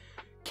choice.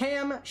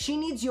 Cam, she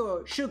needs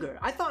your sugar.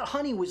 I thought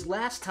honey was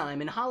last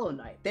time in Hollow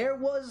Knight. There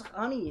was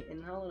honey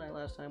in Hollow Knight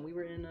last time. We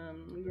were in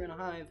a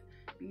hive.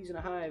 Bees in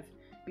a hive.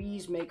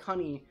 Bees make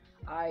honey.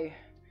 I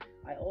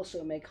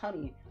also make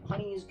honey.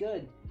 Honey is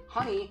good.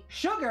 Honey,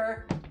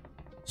 sugar,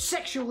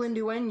 sexual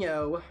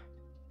innuendo.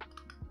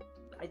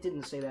 I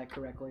didn't say that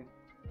correctly.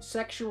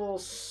 Sexual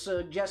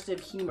suggestive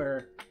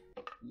humor.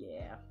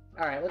 Yeah.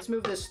 Alright, let's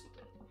move this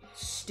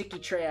sticky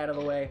tray out of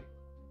the way.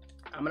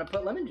 I'm gonna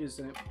put lemon juice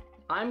in it.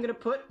 I'm gonna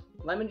put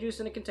lemon juice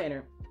in a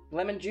container.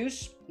 Lemon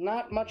juice,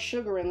 not much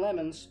sugar in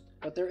lemons,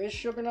 but there is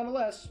sugar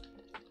nonetheless.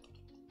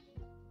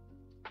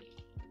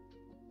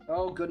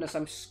 Oh goodness,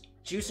 I'm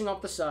juicing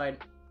off the side.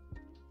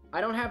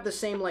 I don't have the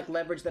same like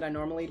leverage that I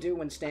normally do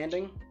when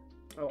standing.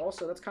 Oh,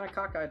 also, that's kind of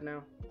cockeyed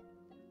now.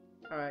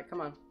 Alright,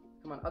 come on.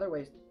 Come on, other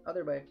way.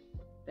 Other way.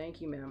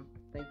 Thank you, ma'am.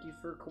 Thank you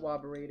for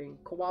cooperating.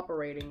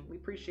 Cooperating. We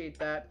appreciate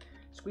that.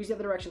 Squeeze the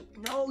other direction.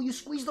 No, you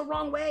squeeze the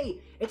wrong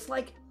way. It's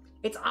like,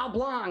 it's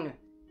oblong.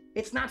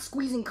 It's not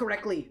squeezing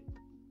correctly.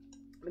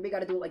 Maybe I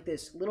gotta do it like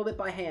this. A little bit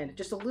by hand.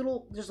 Just a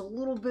little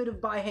bit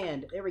of by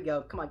hand. There we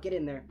go. Come on, get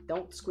in there.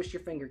 Don't squish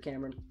your finger,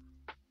 Cameron.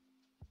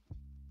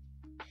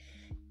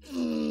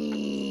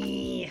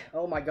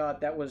 Oh my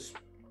god, that was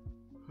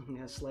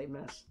a slight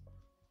mess.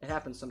 It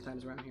happens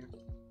sometimes around here.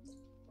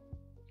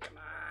 Come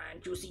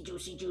on, juicy,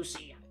 juicy,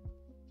 juicy.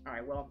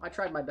 Alright, well, I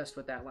tried my best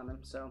with that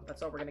lemon, so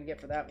that's all we're gonna get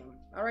for that one.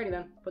 Alrighty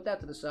then, put that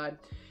to the side.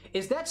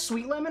 Is that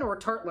sweet lemon or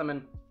tart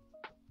lemon?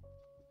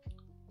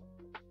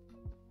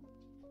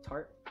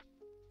 Tart?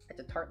 It's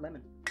a tart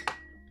lemon.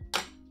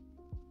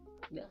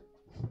 Yeah.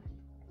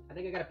 I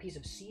think I got a piece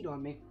of seed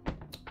on me.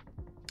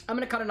 I'm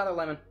gonna cut another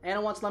lemon.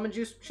 Anna wants lemon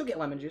juice. She'll get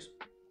lemon juice.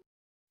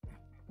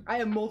 I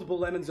have multiple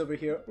lemons over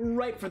here,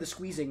 ripe for the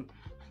squeezing.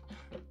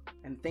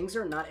 And things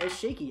are not as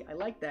shaky. I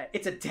like that.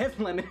 It's a dead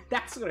lemon.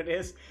 That's what it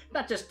is.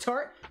 Not just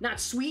tart, not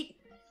sweet.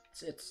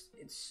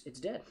 It's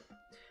dead.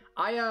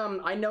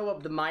 I know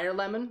of the Meyer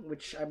lemon,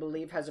 which I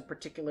believe has a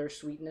particular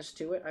sweetness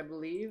to it. I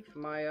believe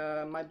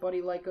my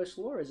buddy Lycos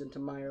Lore is into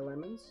Meyer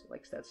lemons.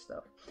 Likes that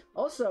stuff.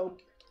 Also,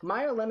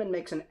 Meyer lemon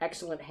makes an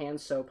excellent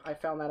hand soap. I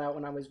found that out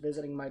when I was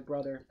visiting my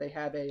brother. They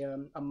have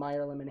a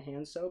Meyer lemon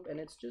hand soap, and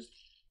it's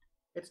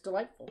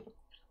delightful.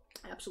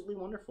 Absolutely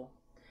wonderful.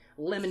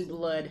 Lemon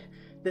blood,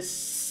 the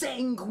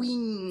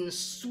sanguine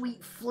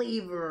sweet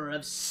flavor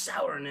of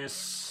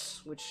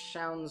sourness, which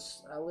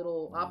sounds a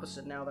little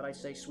opposite now that I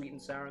say sweet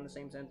and sour in the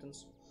same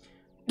sentence.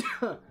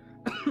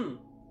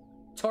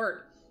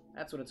 Tart,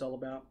 that's what it's all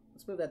about.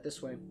 Let's move that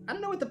this way. I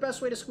don't know what the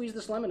best way to squeeze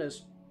this lemon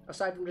is,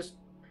 aside from just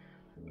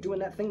doing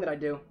that thing that I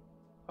do.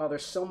 Oh,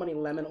 there's so many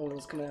lemon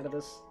oils coming out of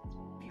this.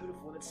 It's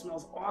beautiful. It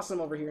smells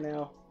awesome over here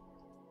now.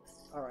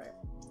 Alright.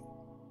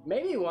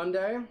 Maybe one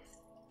day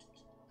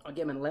I'll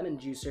get him a lemon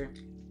juicer,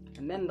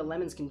 and then the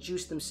lemons can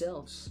juice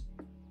themselves.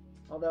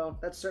 Although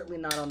that's certainly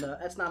not on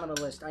the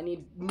list. I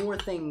need more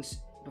things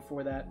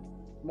before that.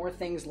 More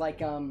things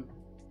like oh,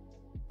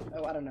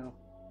 I don't know.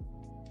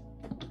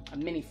 A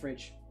mini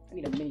fridge. I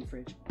need a mini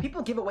fridge.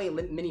 People give away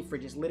mini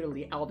fridges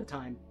literally all the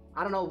time.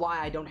 I don't know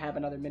why I don't have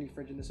another mini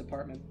fridge in this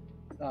apartment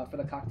for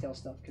the cocktail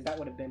stuff, because that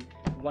would have been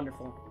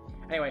wonderful.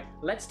 Anyway,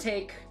 let's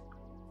take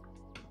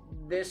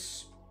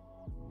this,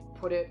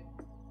 put it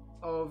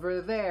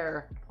over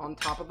there on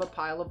top of a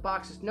pile of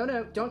boxes. No,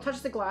 no, don't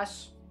touch the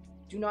glass.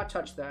 Do not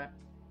touch that.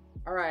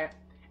 All right.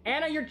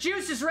 Anna, your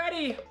juice is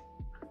ready.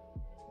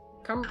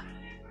 Come.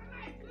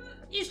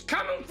 He's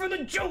coming for the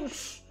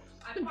juice.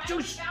 I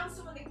finally found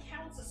someone that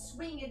counts a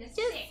swing in a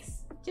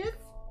six. Juice.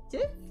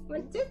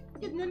 Lemon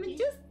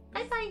juice.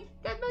 Bye-bye.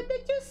 That's the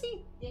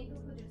juicy. Thank you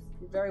for the juice.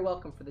 You're very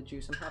welcome for the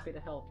juice. I'm happy to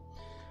help.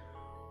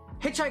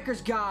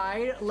 Hitchhiker's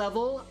Guide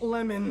level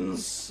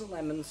lemons.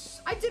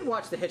 I did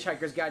watch the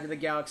Hitchhiker's Guide to the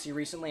Galaxy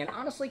recently, and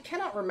honestly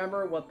cannot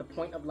remember what the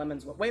point of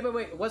lemons was. Wait.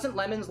 It wasn't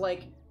lemons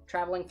like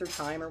traveling through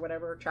time or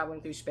whatever,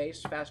 traveling through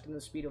space faster than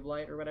the speed of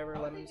light or whatever?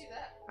 How lemons. did they do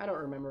that? I don't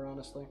remember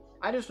honestly.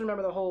 I just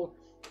remember the whole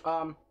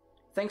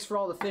thanks for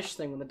all the fish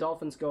thing when the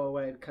dolphins go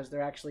away because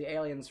they're actually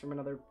aliens from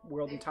another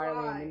world They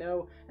entirely, fly.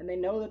 and they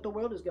know that the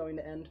world is going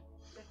to end.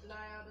 They fly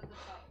out of the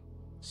top.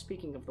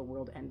 Speaking of the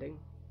world ending,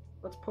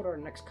 let's put our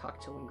next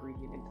cocktail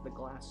ingredient into the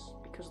glass,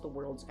 because the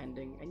world's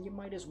ending, and you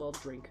might as well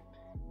drink.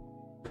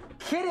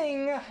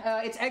 Kidding!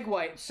 It's egg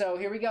white, so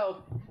here we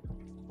go.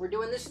 We're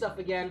doing this stuff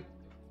again.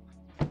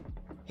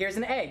 Here's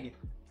an egg.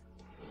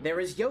 There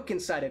is yolk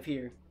inside of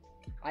here.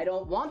 I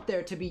don't want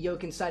there to be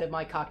yolk inside of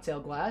my cocktail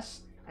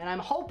glass, and I'm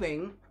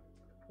hoping,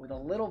 with a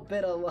little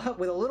bit of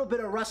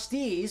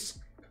rusties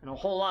and a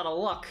whole lot of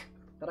luck,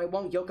 that I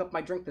won't yolk up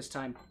my drink this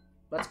time.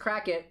 Let's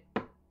crack it.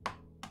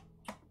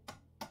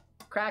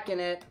 Cracking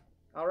it.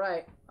 All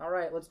right,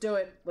 let's do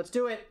it. Let's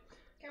do it.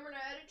 Cameron,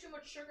 I added too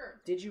much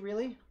sugar. Did you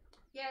really?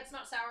 Yeah, it's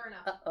not sour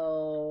enough.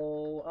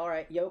 Uh-oh. All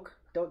right, yolk.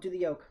 Don't do the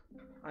yolk.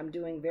 I'm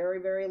doing very,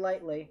 very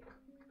lightly.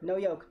 No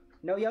yolk.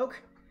 No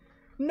yolk.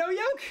 No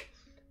yolk!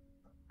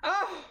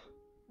 Oh!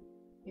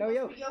 No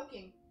yolk. You must be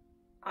yoking.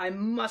 I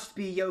must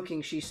be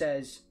yoking, she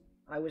says.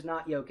 I was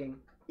not yoking.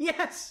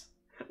 Yes!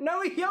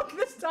 No yolk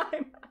this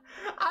time!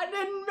 I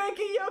didn't make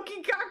a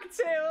yolky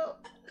cocktail!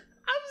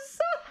 I'm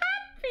so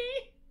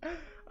happy!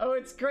 Oh,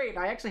 it's great.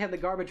 I actually have the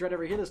garbage right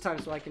over here this time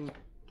so I can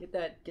get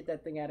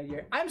that thing out of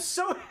here. I'm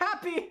so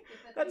happy!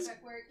 That's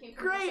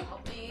great!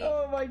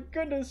 Oh my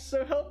goodness,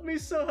 so help me,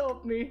 so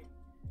help me.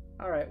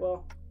 Alright,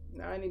 well,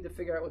 now I need to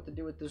figure out what to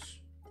do with this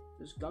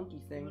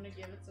gunky thing. You wanna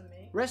give it to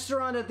me?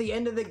 Restaurant at the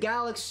end of the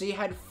galaxy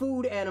had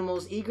food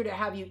animals eager to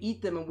have you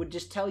eat them and would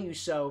just tell you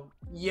so.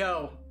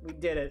 Yo, we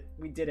did it.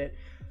 We did it.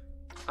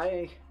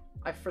 I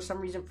for some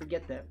reason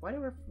forget that. Why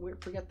do we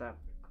forget that?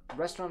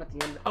 Restaurant at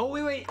the end. Oh,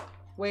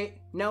 wait.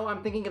 No,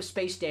 I'm thinking of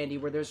Space Dandy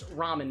where there's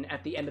ramen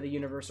at the end of the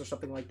universe or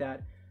something like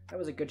that. That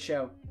was a good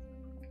show.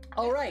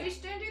 All right.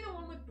 Space Dandy the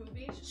one with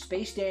boobies?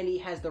 Space Dandy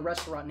has the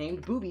restaurant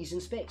named Boobies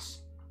in Space.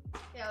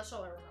 Yeah, that's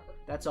all I remember.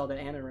 That's all that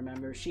Anna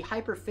remembers. She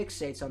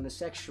hyperfixates on the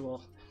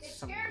sexual.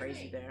 Something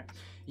crazy there.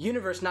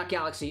 Universe, not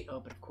galaxy. Oh,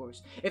 but of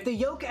course. If the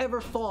yolk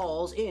ever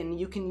falls in,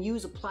 you can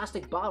use a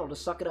plastic bottle to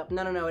suck it up.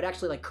 No. It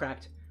actually, like,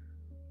 cracked.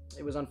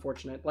 It was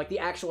unfortunate. Like, the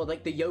actual,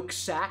 like, the yolk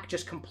sac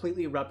just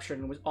completely ruptured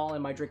and was all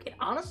in my drink. It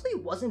honestly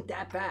wasn't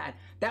that bad.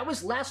 That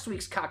was last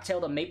week's cocktail,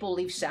 the Maple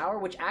Leaf Sour,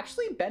 which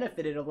actually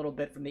benefited a little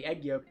bit from the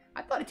egg yolk.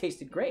 I thought it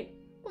tasted great.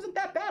 Wasn't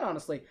that bad,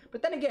 honestly.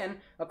 But then again,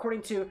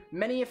 according to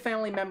many a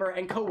family member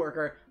and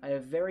coworker, I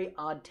have very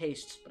odd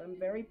tastes, but I'm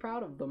very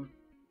proud of them.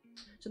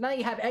 So now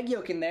you have egg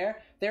yolk in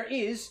there. There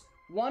is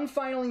one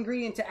final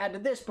ingredient to add to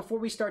this before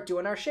we start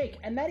doing our shake,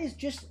 and that is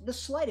just the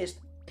slightest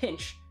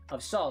pinch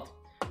of salt.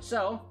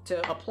 So,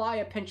 to apply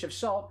a pinch of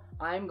salt,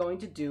 I'm going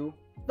to do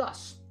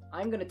thus.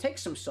 I'm going to take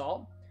some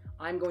salt.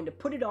 I'm going to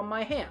put it on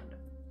my hand.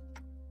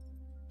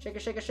 Shake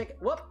it, shake it, shake it.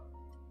 Whoop!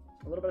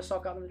 A little bit of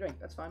salt got in the drink.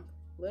 That's fine.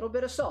 Little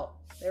bit of salt.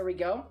 There we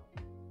go.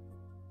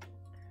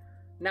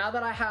 Now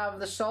that I have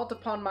the salt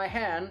upon my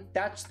hand,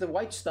 that's the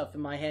white stuff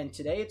in my hand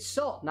today. It's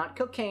salt, not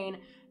cocaine,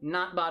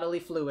 not bodily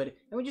fluid.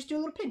 And we just do a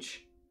little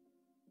pinch.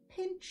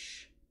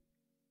 Pinch.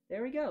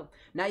 There we go.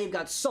 Now you've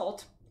got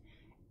salt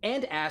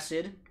and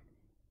acid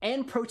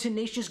and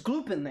proteinaceous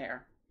gloop in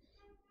there.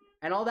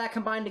 And all that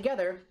combined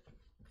together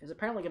is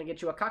apparently going to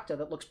get you a cocktail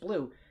that looks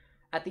blue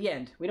at the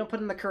end. We don't put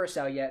in the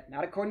Curacao yet,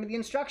 not according to the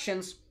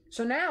instructions.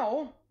 So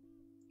now,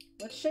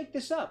 let's shake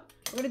this up.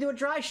 We're going to do a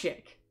dry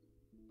shake.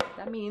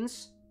 That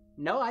means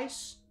no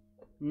ice,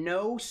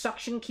 no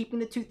suction keeping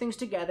the two things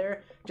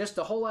together, just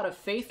a whole lot of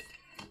faith,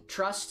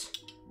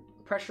 trust,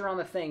 pressure on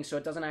the thing so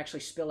it doesn't actually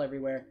spill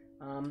everywhere.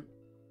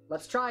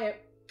 Let's try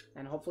it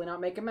and hopefully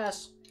not make a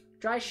mess.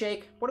 Dry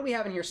shake. What do we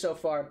have in here so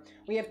far?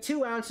 We have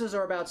 2 ounces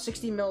or about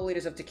 60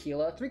 milliliters of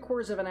tequila,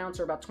 3/4 of an ounce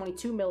or about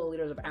 22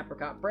 milliliters of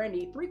apricot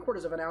brandy,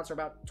 3/4 of an ounce or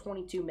about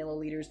 22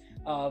 milliliters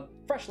of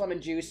fresh lemon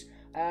juice,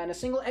 and a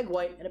single egg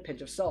white and a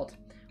pinch of salt.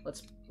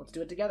 Let's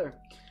do it together.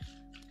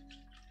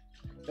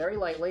 Very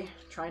lightly,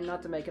 trying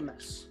not to make a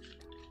mess.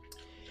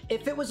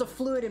 If it was a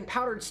fluid and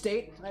powdered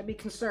state, I'd be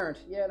concerned.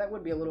 Yeah, that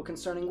would be a little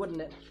concerning,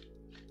 wouldn't it?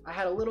 I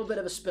had a little bit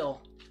of a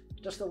spill.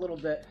 Just a little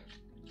bit.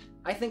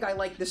 I think I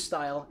like this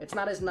style. It's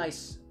not as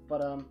nice,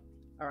 but,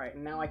 alright,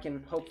 now I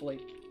can hopefully...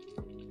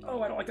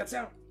 Oh, I don't like that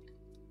sound!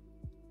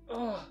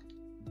 Oh,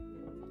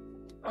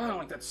 I don't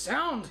like that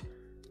sound!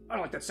 I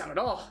don't like that sound at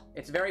all!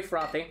 It's very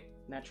frothy,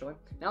 naturally.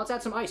 Now let's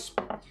add some ice.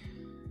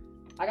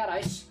 I got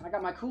ice. I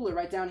got my cooler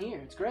right down here.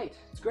 It's great.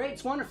 It's great.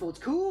 It's wonderful. It's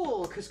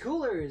cool, because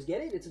coolers. Get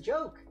it? It's a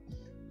joke.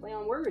 Play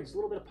on words. A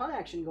little bit of pun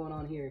action going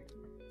on here.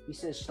 He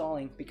says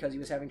stalling because he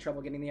was having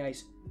trouble getting the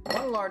ice.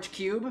 1 large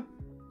cube.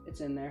 It's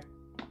in there.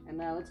 And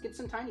now let's get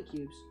some tiny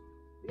cubes.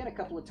 We got a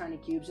couple of tiny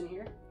cubes in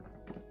here.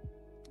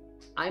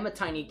 I'm a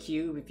tiny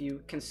cube if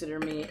you consider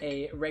me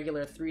a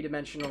regular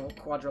 3-dimensional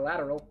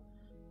quadrilateral.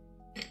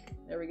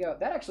 There we go.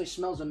 That actually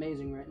smells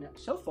amazing right now.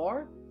 So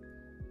far,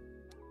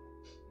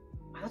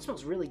 wow, that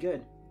smells really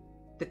good.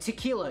 The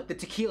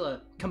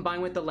tequila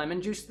combined with the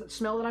lemon juice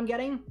smell that I'm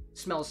getting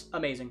smells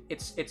amazing.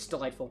 It's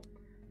delightful.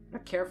 I'm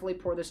gonna carefully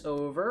pour this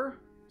over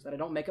so that I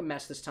don't make a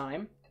mess this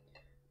time.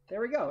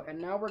 There we go. And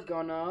now we're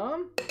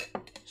gonna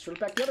sort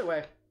it back the other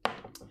way.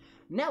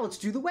 Now let's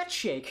do the wet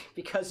shake,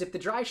 because if the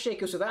dry shake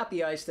goes without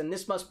the ice, then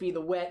this must be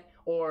the wet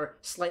or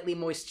slightly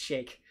moist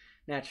shake,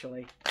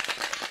 naturally.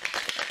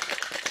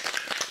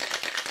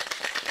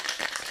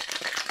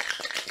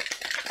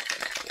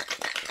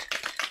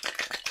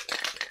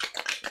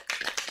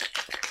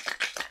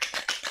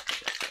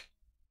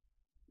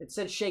 It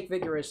said shake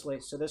vigorously,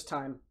 so this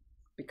time,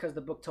 because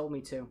the book told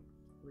me to,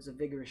 it was a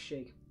vigorous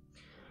shake.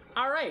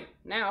 Alright,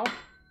 now,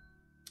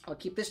 I'll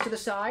keep this to the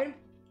side.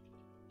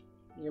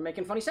 You're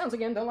making funny sounds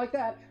again, don't like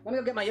that. Let me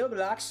go get my yoga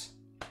blocks.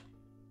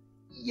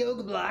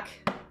 Yoga block.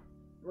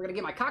 We're gonna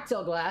get my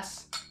cocktail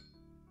glass.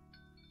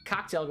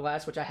 cocktail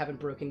glass, which I haven't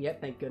broken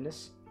yet, thank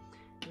goodness.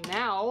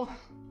 Now,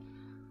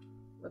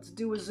 let's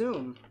do a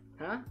zoom.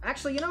 Huh?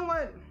 Actually, you know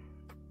what?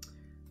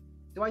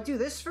 Do I do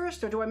this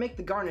first, or do I make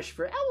the garnish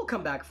first? We'll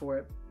come back for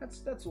it.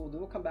 That's what we'll do.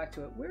 We'll come back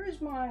to it. Where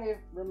is my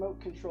remote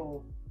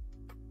control?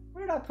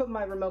 Where did I put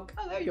my remote?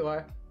 Oh, there you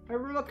are. My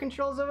remote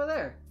control's over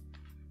there.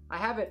 I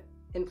have it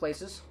in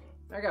places.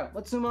 There we go.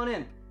 Let's zoom on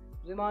in.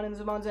 Zoom on in,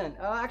 zoom on in.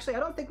 Actually, I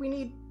don't think we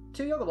need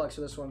 2 yoga blocks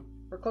for this one.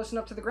 We're close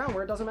enough to the ground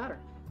where it doesn't matter.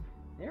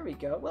 There we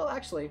go. Well,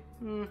 actually,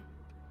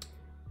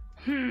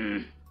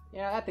 yeah,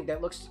 I think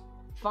that looks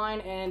fine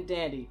and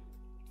dandy.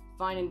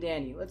 Fine and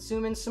dandy. Let's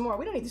zoom in some more.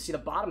 We don't need to see the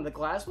bottom of the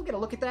glass. We'll get a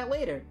look at that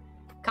later.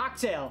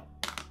 Cocktail.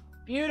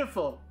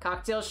 Beautiful.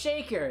 Cocktail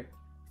shaker.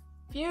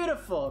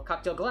 Beautiful.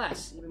 Cocktail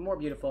glass. Even more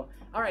beautiful.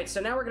 All right, so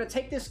now we're going to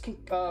take this,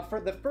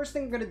 for the first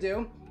thing we're going to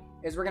do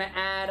is we're going to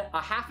add a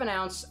 ½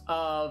 ounce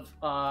of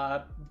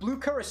blue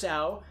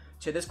Curacao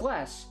to this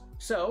glass.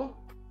 So,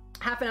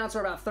 ½ ounce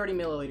or about 30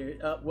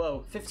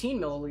 milliliters, 15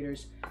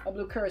 milliliters of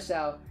blue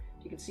Curacao.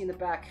 You can see in the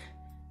back,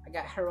 I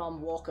got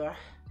Hiram Walker.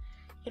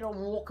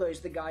 Hiram Walker is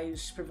the guy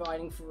who's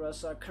providing for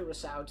us our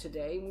Curacao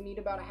today. We need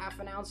about a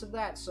 ½ ounce of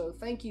that, so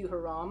thank you,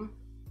 Hiram.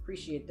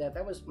 Appreciate that.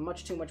 That was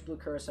much too much blue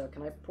Curacao.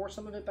 Can I pour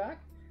some of it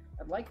back?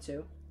 I'd like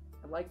to.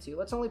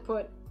 Let's only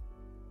put...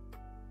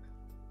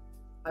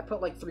 I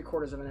put like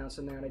 3/4 of an ounce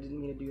in there, and I didn't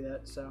mean to do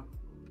that, so...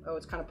 Oh,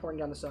 it's kind of pouring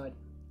down the side.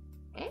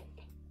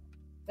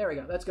 There we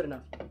go. That's good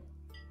enough.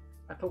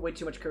 I put way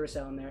too much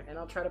Curacao in there, and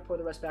I'll try to pour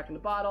the rest back in the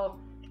bottle.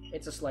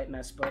 It's a slight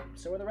mess, but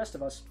so are the rest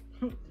of us.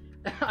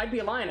 I'd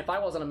be lying if I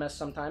wasn't a mess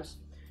sometimes.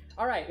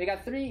 All right, we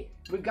got 3.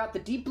 We've got the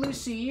deep blue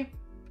sea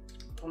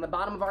on the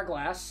bottom of our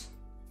glass.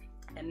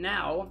 And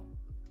now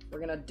we're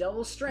gonna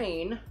double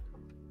strain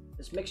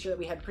this mixture that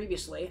we had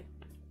previously.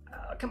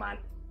 Come on.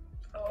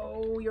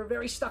 Oh, you're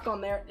very stuck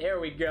on there. There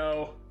we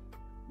go.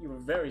 You were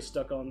very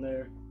stuck on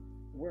there,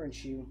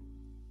 weren't you?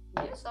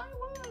 Yes, I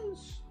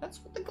was. That's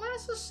what the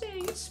glass is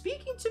saying. It's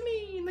speaking to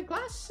me, and the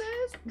glass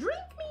says,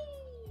 drink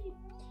me.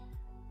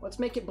 Let's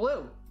make it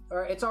blue.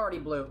 Or it's already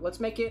blue. Let's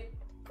make it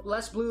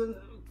less blue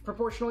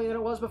proportionally than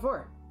it was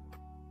before.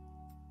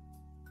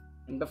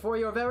 And before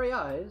your very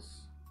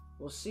eyes,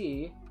 we'll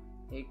see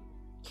a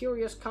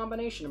curious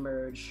combination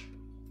emerge.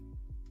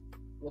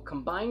 Will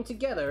combine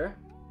together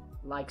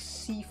like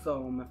sea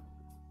foam.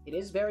 It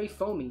is very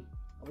foamy.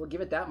 I will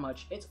give it that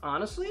much. It's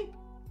honestly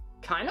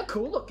kind of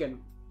cool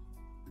looking.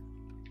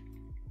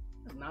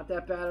 It's not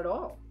that bad at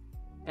all.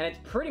 And it's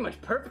pretty much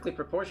perfectly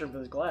proportioned for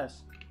this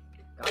glass.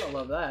 Gotta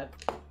love that.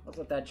 Let's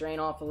let that drain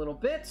off a little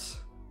bit.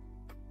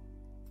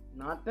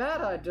 Not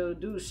bad, I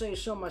do say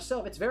so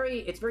myself. It's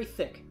very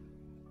thick.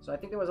 So I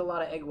think there was a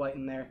lot of egg white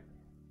in there.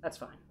 That's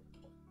fine.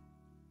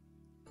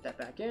 Put that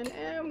back in,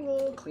 and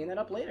we'll clean that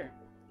up later.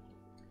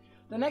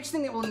 The next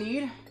thing that we'll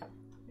need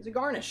is a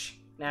garnish.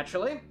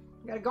 Naturally,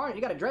 you gotta garnish.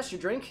 You gotta dress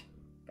your drink.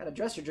 Gotta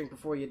dress your drink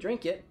before you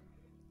drink it.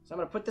 So I'm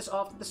gonna put this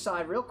off to the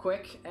side real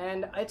quick,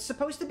 and it's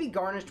supposed to be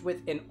garnished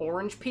with an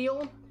orange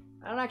peel.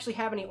 I don't actually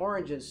have any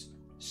oranges,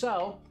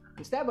 so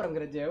instead what I'm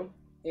gonna do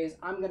is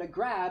I'm gonna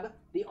grab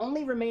the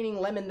only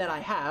remaining lemon that I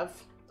have,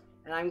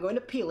 and I'm going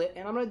to peel it,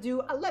 and I'm gonna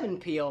do a lemon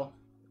peel.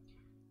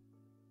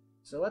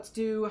 So I'm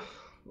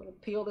gonna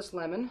peel this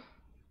lemon.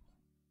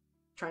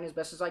 Trying as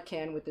best as I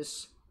can with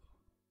this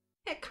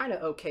kind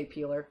of okay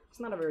peeler. It's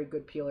not a very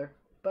good peeler,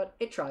 but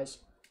it tries.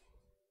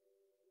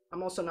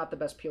 I'm also not the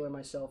best peeler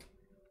myself.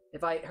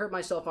 If I hurt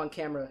myself on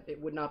camera,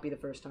 it would not be the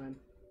first time.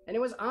 And it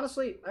was,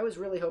 honestly, I was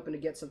really hoping to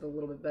get something a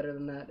little bit better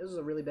than that. This was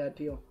a really bad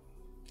peel.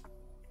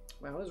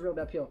 Wow, this is a real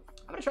bad peel.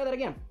 I'm gonna try that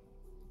again.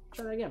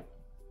 Try that again.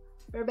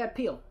 Very bad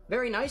peel.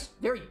 Very nice,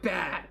 very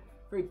bad.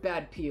 Very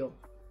bad peel.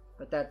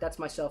 But that's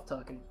myself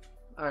talking.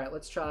 Alright,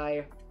 let's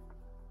try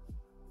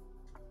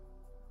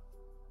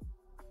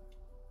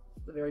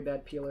the very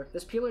bad peeler.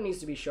 This peeler needs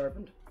to be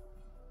sharpened.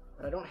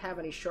 But I don't have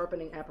any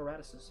sharpening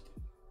apparatuses.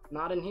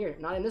 Not in here.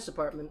 Not in this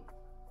apartment.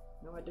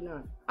 No, I do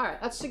not. Alright,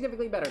 that's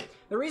significantly better.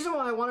 The reason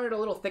why I wanted it a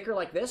little thicker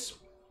like this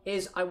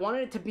is I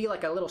wanted it to be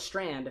like a little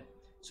strand.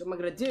 So what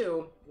I'm going to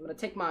do, I'm going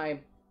to take my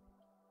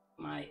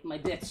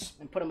bits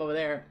and put them over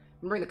there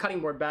and bring the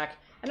cutting board back.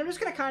 And I'm just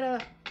going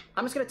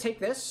to take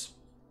this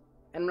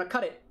and I'm going to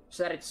cut it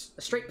so that it's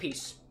a straight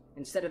piece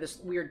instead of this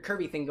weird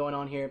curvy thing going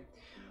on here.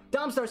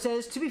 Domstar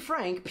says, to be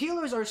frank,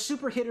 peelers are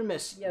super hit or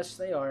miss. Yes,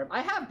 they are.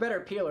 I have better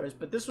peelers,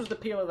 but this was the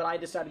peeler that I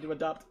decided to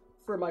adopt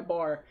for my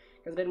bar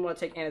because I didn't want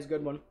to take Anna's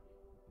good one.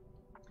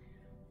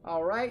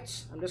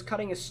 Alright, I'm just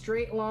cutting a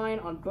straight line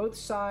on both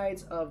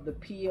sides of the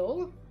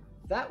peel.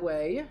 That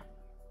way,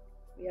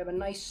 we have a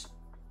nice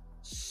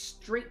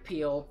straight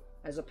peel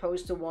as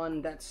opposed to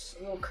one that's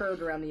a little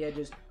curved around the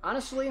edges.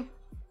 Honestly,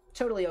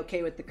 totally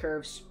okay with the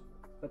curves,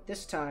 but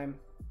this time,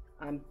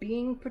 I'm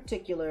being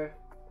particular.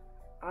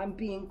 I'm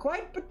being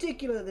quite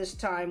particular this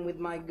time with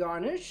my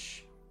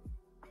garnish.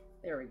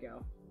 There we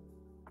go.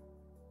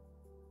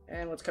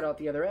 And let's cut out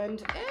the other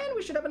end, and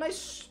we should have a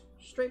nice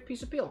straight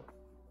piece of peel.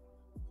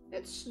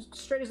 It's as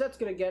straight as that's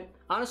gonna get.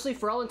 Honestly,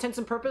 for all intents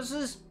and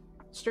purposes,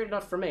 straight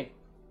enough for me.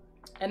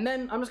 And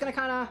then I'm just gonna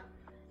kind of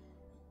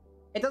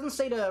It doesn't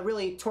say to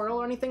really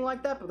twirl or anything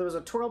like that, but there was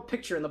a twirled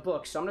picture in the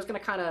book, so I'm just gonna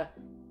kind of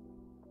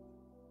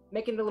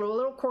make it a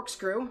little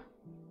corkscrew.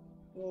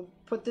 We'll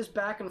put this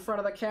back in front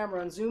of the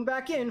camera and zoom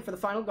back in for the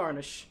final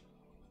garnish.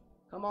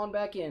 Come on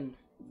back in.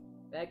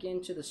 Back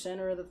into the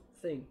center of the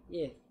thing.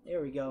 Yeah,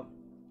 there we go.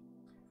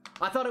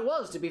 I thought it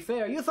was, to be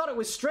fair. You thought it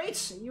was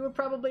straight? You were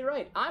probably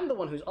right. I'm the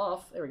one who's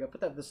off. There we go.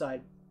 Put that to the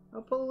side.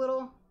 I'll put a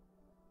little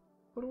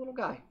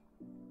guy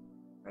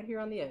right here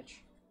on the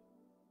edge.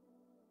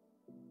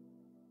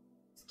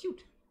 It's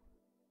cute.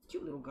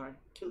 Cute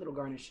little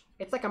garnish.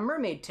 It's like a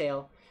mermaid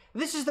tail.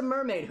 This is the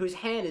mermaid whose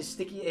hand is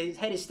his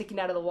head is sticking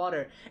out of the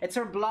water. It's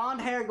her blonde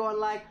hair going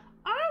like,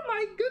 "Oh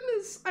my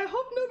goodness, I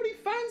hope nobody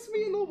finds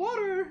me in the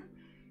water.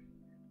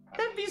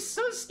 That'd be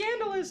so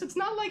scandalous. It's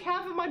not like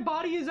half of my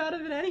body is out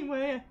of it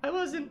anyway.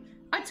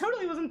 I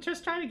totally wasn't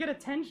just trying to get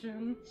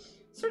attention.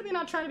 Certainly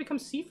not trying to become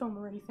seafoam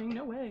or anything,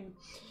 no way."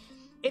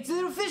 It's a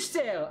little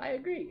fishtail, I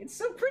agree. It's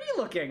so pretty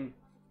looking.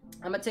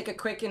 I'm gonna take a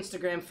quick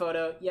Instagram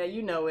photo. Yeah,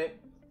 you know it.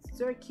 It's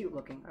very cute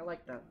looking, I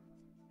like that.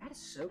 That is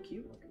so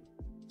cute looking.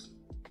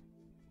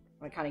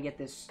 I want to kind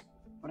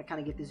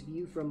of get this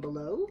view from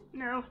below.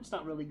 No, it's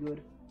not really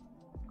good.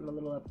 Get a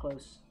little up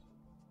close.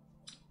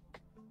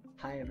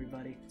 Hi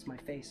everybody, it's my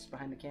face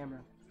behind the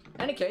camera.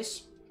 In any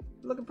case,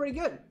 looking pretty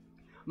good.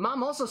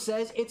 Mom also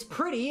says it's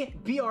pretty,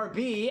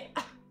 BRB.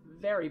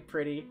 Very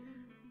pretty.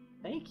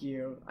 Thank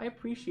you. I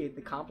appreciate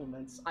the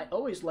compliments. I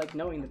always like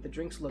knowing that the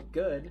drinks look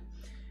good.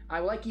 I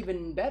like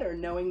even better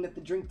knowing that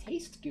the drink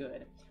tastes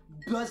good.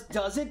 But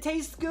does it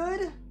taste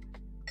good?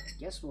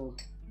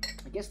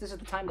 I guess this is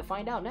the time to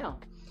find out now.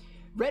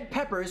 Red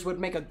peppers would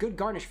make a good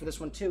garnish for this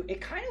one too.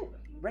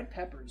 Red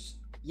peppers.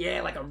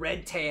 Yeah, like a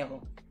red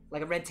tail.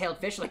 Like a red-tailed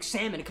fish, like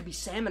salmon. It could be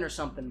salmon or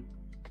something.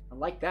 I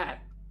like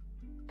that.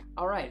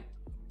 All right,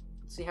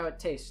 let's see how it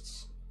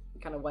tastes.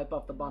 Kind of wipe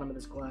off the bottom of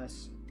this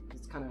glass.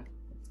 It's kind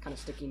of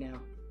sticky now.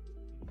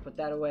 Put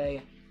that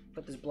away.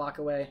 Put this block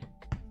away.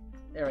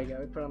 There we go.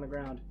 We put it on the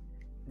ground.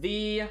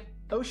 The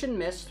ocean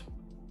mist,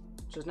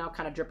 which is now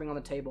kind of dripping on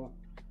the table.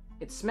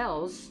 It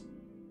smells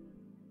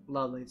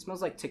lovely. It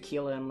smells like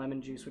tequila and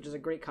lemon juice, which is a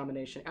great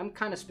combination. I'm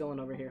kind of spilling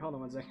over here. Hold on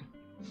one second.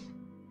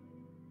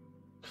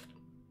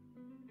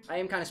 I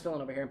am kind of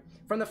spilling over here.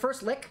 From the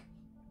first lick,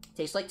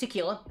 tastes like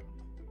tequila.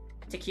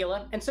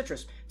 Tequila and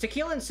citrus.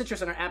 Tequila and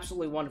citrus are an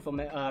absolutely wonderful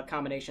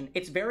combination.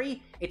 It's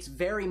very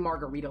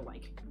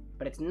margarita-like,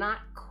 but it's not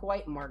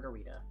quite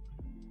margarita.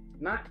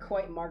 Not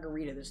quite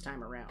margarita this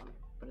time around,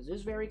 but it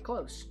is very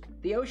close.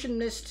 The ocean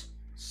mist,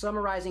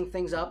 summarizing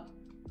things up,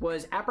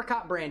 was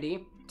apricot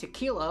brandy,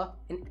 tequila,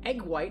 an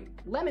egg white,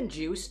 lemon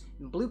juice,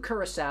 and blue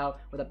curacao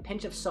with a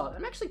pinch of salt.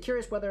 I'm actually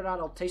curious whether or not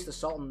I'll taste the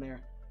salt in there.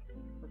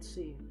 Let's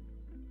see.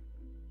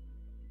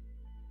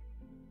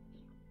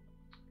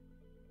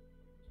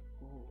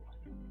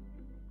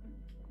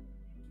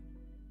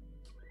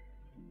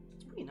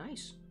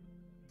 Nice.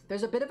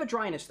 There's a bit of a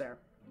dryness there.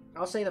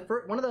 I'll say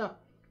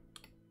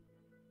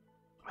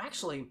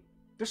actually,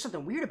 there's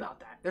something weird about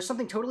that. There's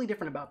something totally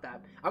different about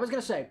that. I was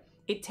gonna say,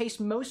 it tastes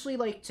mostly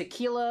like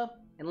tequila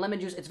and lemon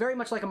juice. It's very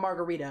much like a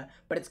margarita,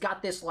 but it's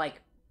got this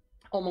like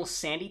almost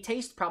sandy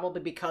taste,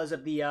 probably because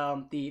of the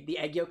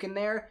egg yolk in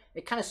there.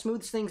 It kind of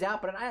smooths things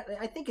out, but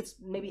I think it's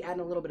maybe adding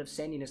a little bit of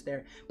sandiness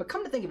there. But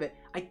come to think of it,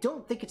 I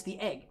don't think it's the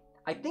egg.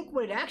 I think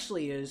what it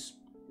actually is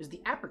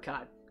the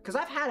apricot. Because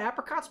I've had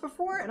apricots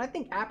before, and I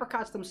think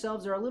apricots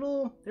themselves are a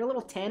little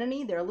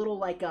tanniny. They're a little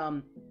like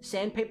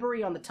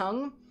sandpapery on the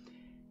tongue,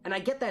 and I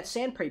get that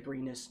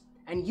sandpaperiness.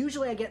 And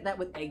usually I get that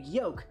with egg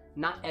yolk,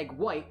 not egg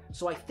white.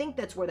 So I think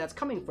that's where that's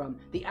coming from.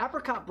 The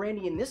apricot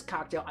brandy in this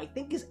cocktail, I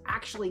think, is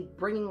actually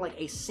bringing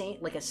like a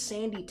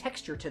sandy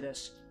texture to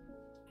this,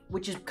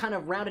 which is kind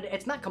of rounded.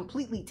 It's not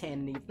completely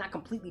tanniny. It's not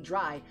completely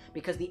dry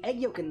because the egg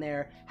yolk in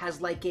there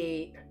has like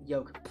a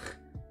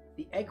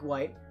the egg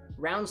white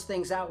rounds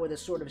things out with a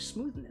sort of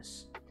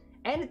smoothness,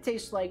 and it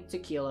tastes like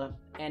tequila,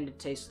 and it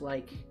tastes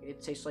like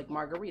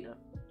margarita.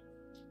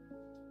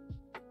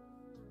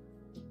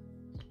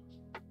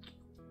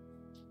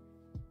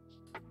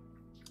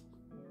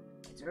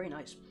 It's very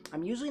nice.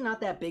 I'm usually not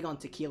that big on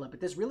tequila, but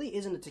this really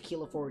isn't a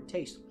tequila forward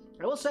taste.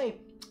 I will say,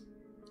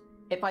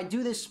 if I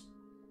do this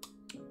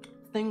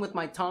thing with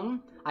my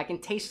tongue, I can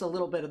taste a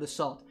little bit of the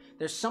salt.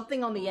 There's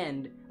something on the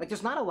end, like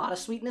there's not a lot of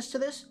sweetness to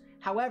this.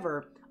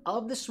 However,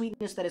 of the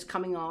sweetness that is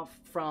coming off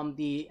from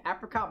the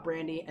apricot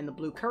brandy and the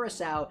blue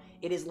curacao,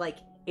 it is like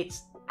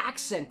it's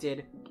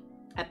accented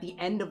at the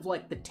end of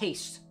like the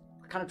taste,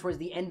 kind of towards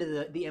the end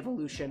of the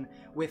evolution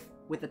with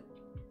a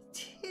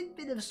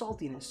tidbit of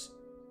saltiness.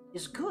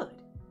 Is good.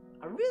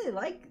 I really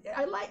like.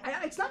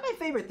 It's not my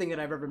favorite thing that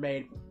I've ever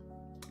made,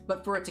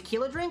 but for a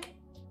tequila drink,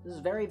 this is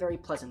very, very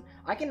pleasant.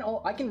 I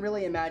can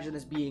really imagine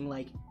this being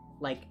like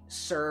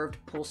served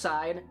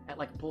poolside at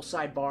like a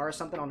poolside bar or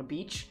something on a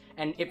beach.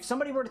 And if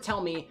somebody were to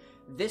tell me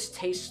this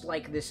tastes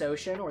like this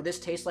ocean or this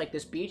tastes like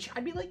this beach,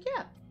 I'd be like,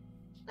 yeah,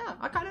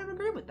 I kind of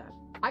agree with that.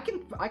 I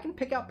can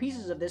pick out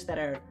pieces of this that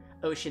are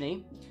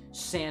oceany,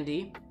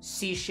 sandy,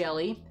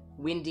 seashelly,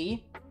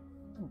 windy,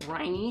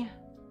 briny.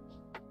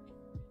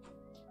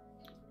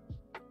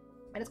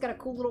 and it's got a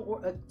cool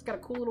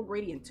little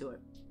gradient to it.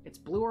 It's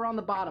bluer on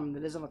the bottom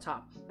than it is on the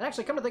top. And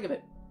actually, come to think of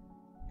it,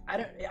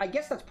 I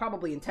guess that's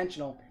probably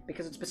intentional,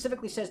 because it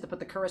specifically says to put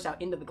the Curacao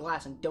into the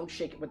glass and don't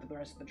shake it with the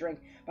rest of the drink.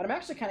 But I'm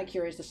actually kind of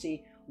curious to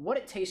see what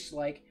it tastes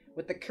like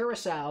with the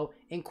Curacao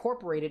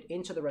incorporated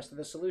into the rest of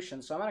the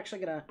solution. So I'm actually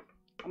gonna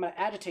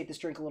agitate this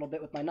drink a little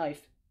bit with my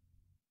knife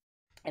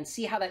and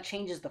see how that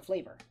changes the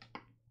flavor.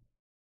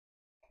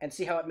 And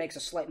see how it makes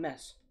a slight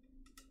mess.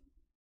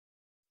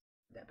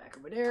 Put that back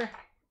over there,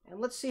 and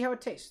let's see how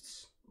it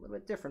tastes. A little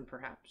bit different,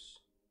 perhaps.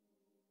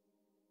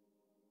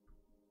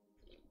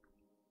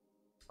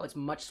 Oh, it's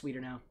much sweeter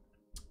now.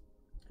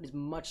 It is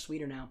much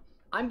sweeter now.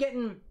 I'm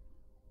getting...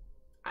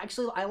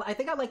 Actually, I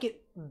think I like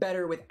it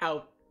better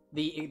without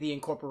the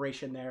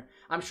incorporation there.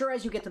 I'm sure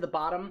as you get to the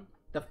bottom,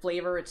 the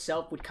flavor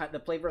itself would the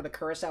flavor of the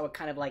Curacao would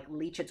kind of like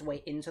leach its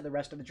way into the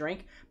rest of the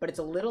drink, but it's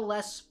a little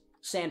less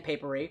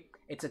sandpapery.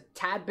 It's a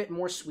tad bit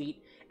more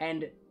sweet,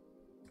 and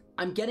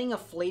I'm getting a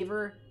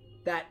flavor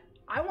that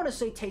I want to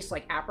say tastes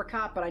like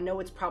apricot, but I know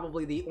it's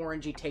probably the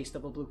orangey taste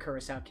of a blue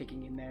Curacao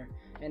kicking in there.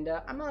 And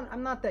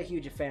I'm not that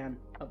huge a fan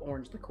of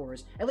orange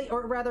liqueurs. At least,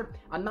 or rather,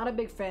 I'm not a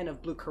big fan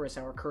of blue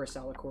Curacao or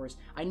Curacao liqueurs.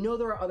 I know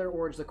there are other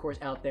orange liqueurs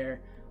out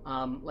there.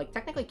 Like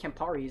technically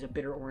Campari is a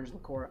bitter orange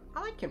liqueur.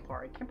 I like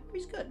Campari.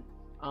 Campari's good.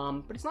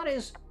 But it's not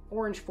as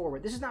orange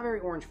forward. This is not very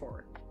orange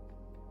forward.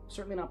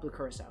 Certainly not blue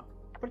Curacao.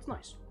 But it's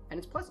nice and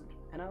it's pleasant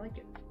and I like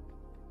it.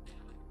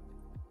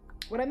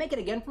 Would I make it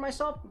again for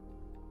myself?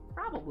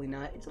 Probably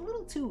not. It's a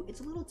little too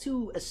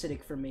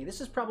acidic for me.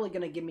 This is probably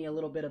gonna give me a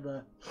little bit of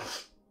the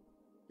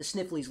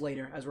snifflies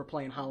later as we're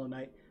playing Hollow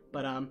Knight.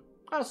 But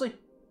honestly,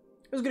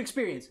 it was a good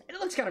experience. And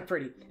it looks kind of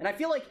pretty. And I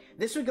feel like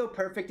this would go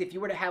perfect if you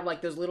were to have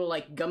like those little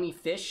like gummy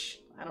fish.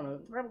 I don't know,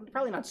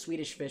 probably not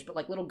Swedish fish, but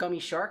like little gummy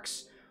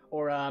sharks.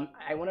 Or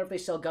I wonder if they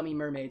sell gummy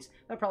mermaids.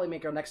 That'd probably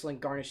make an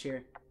excellent garnish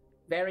here.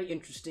 Very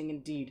interesting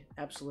indeed.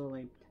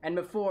 Absolutely. And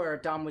before,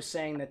 Dom was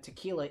saying that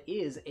tequila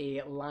is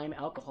a lime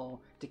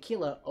alcohol.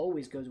 Tequila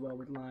always goes well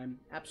with lime.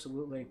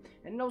 Absolutely.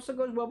 And it also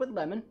goes well with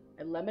lemon.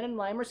 And lemon and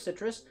lime are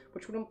citrus,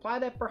 which would imply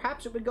that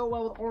perhaps it would go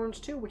well with orange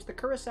too, which the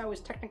Curacao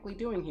is technically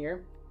doing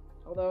here.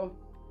 Although,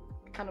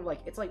 kind of like,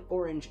 it's like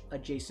orange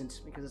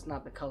adjacent because it's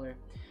not the color.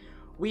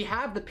 We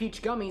have the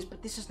peach gummies,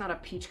 but this is not a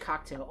peach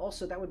cocktail.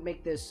 Also, that would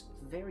make this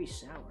very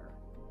sour.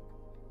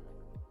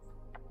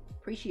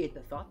 Appreciate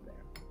the thought there.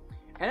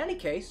 In any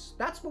case,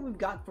 that's what we've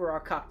got for our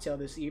cocktail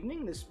this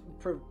evening. This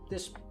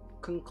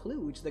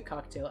concludes the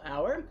cocktail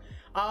hour.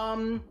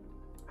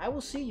 I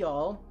will see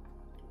y'all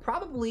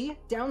probably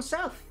down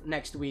south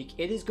next week.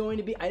 It is going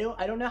to be, I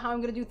don't know how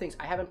I'm going to do things.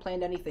 I haven't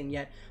planned anything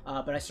yet,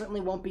 but I certainly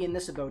won't be in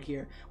this abode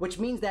here, which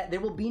means that there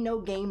will be no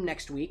game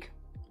next week.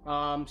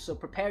 So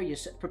prepare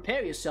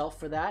yourself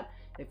for that.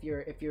 If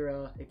you're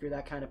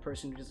that kind of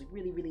person who just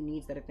really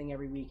needs that thing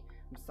every week.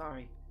 I'm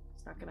sorry,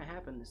 it's not gonna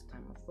happen this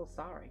time. I'm so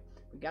sorry.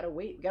 We gotta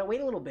wait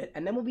a little bit,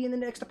 and then we'll be in the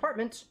next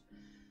apartment.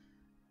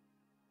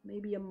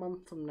 Maybe a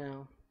month from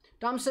now.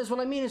 Dom says, "What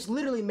I mean is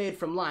literally made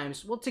from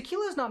limes." Well,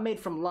 tequila is not made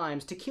from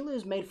limes. Tequila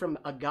is made from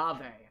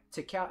agave.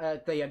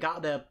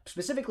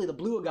 Specifically the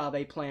blue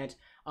agave plant.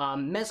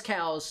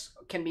 Mezcals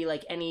can be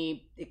like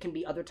it can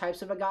be other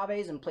types of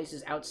agaves in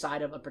places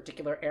outside of a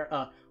particular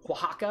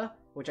Oaxaca,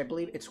 which I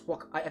believe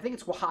I think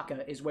it's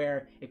Oaxaca is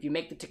where if you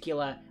make the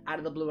tequila out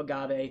of the blue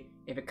agave,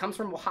 if it comes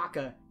from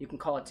Oaxaca, you can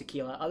call it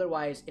tequila.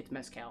 Otherwise, it's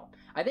mezcal.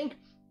 I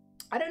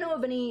don't know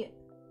of any.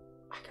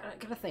 I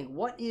gotta think.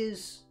 What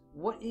is?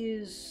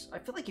 I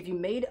feel like if you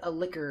made a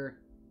liquor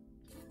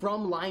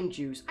from lime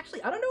juice,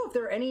 actually, I don't know if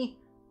there are any.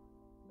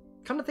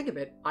 Come to think of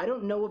it, I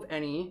don't know of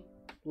any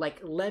like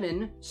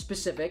lemon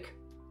specific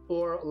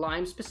or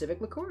lime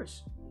specific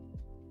liqueurs.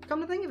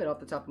 Come to think of it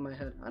off the top of my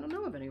head, I don't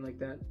know of any like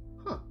that.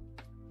 Huh.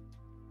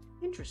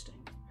 Interesting.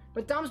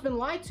 But Dom's been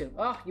lied to.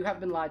 Oh, you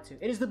have been lied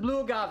to. It is the blue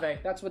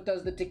agave. That's what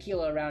does the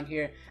tequila around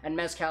here, and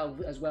mezcal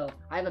as well.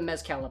 I have a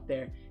mezcal up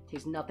there. It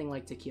tastes nothing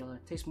like tequila.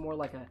 It tastes more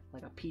like a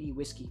peaty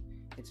whiskey.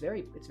 It's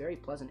very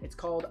pleasant. It's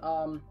called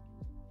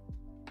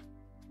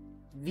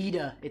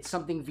Vida. It's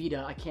something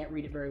Vida. I can't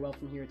read it very well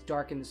from here. It's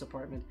dark in this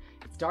apartment.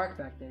 It's dark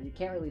back there. You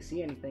can't really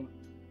see anything.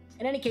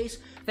 In any case,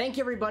 thank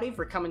you everybody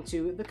for coming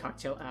to the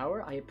cocktail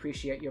hour. I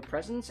appreciate your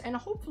presence, and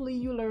hopefully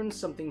you learned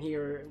something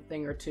here,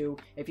 thing or two.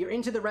 If you're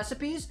into the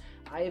recipes,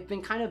 I have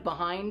been kind of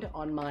behind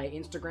on my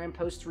Instagram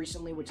posts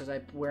recently, which is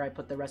where I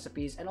put the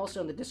recipes, and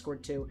also in the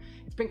Discord too.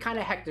 It's been kind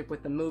of hectic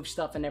with the move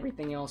stuff and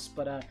everything else,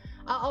 but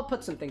I'll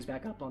put some things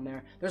back up on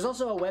there. There's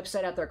also a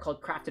website out there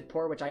called Crafted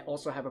Pour, which I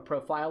also have a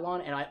profile on,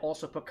 and I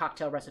also put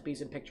cocktail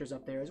recipes and pictures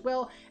up there as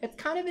well. It's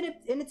kind of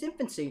in its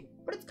infancy,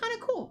 but it's kind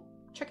of cool.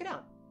 Check it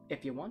out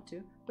if you want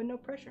to, but no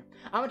pressure.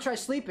 I'm gonna try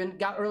sleeping.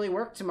 Got early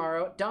work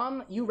tomorrow.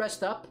 Dom, you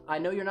rest up. I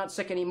know you're not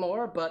sick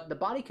anymore, but the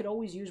body could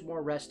always use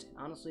more rest.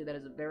 Honestly, that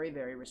is a very,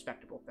 very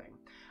respectable thing.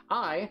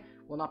 I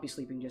will not be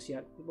sleeping just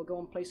yet. We'll go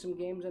and play some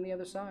games on the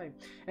other side.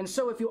 And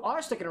so if you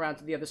are sticking around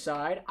to the other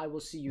side, I will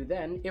see you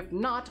then. If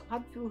not, I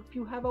hope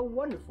you have a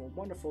wonderful,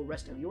 wonderful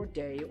rest of your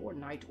day or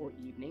night or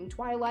evening,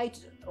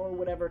 twilight, or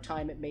whatever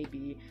time it may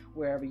be,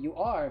 wherever you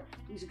are.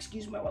 Please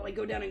excuse me while I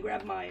go down and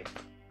grab my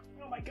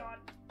Oh my god.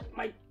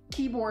 My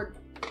keyboard,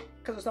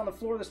 because it's on the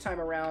floor this time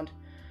around.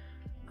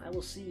 I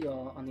will see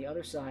y'all on the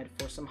other side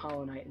for some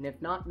Hollow Knight. And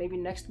if not, maybe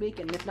next week.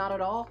 And if not at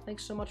all,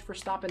 thanks so much for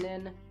stopping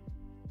in.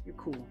 You're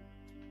cool.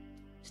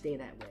 Stay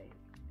that way.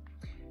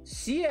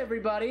 See ya,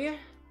 everybody.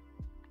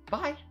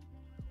 Bye.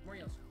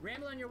 Morios,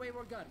 ramble on your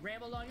wayward gun.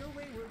 Ramble on your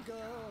wayward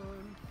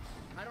gun.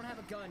 I don't have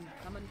a gun.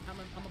 I'm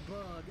a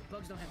bug.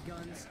 Bugs don't have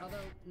guns. Although,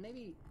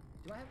 maybe...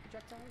 Do I have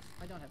projectiles?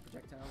 I don't have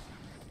projectiles.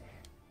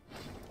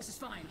 This is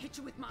fine. Hit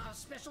you with my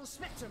special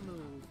Spectre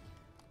move.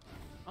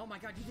 Oh my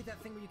god, you did that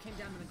thing where you came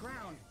down to the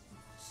ground.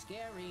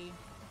 Scary.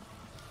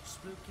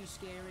 Spooky,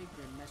 scary,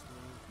 grim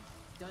mystery.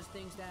 Does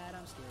things that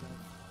I'm scared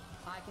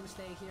of. I can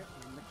stay here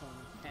in the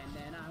corner, and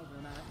then I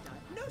will not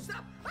die. No,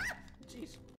 stop! Ah! Jeez.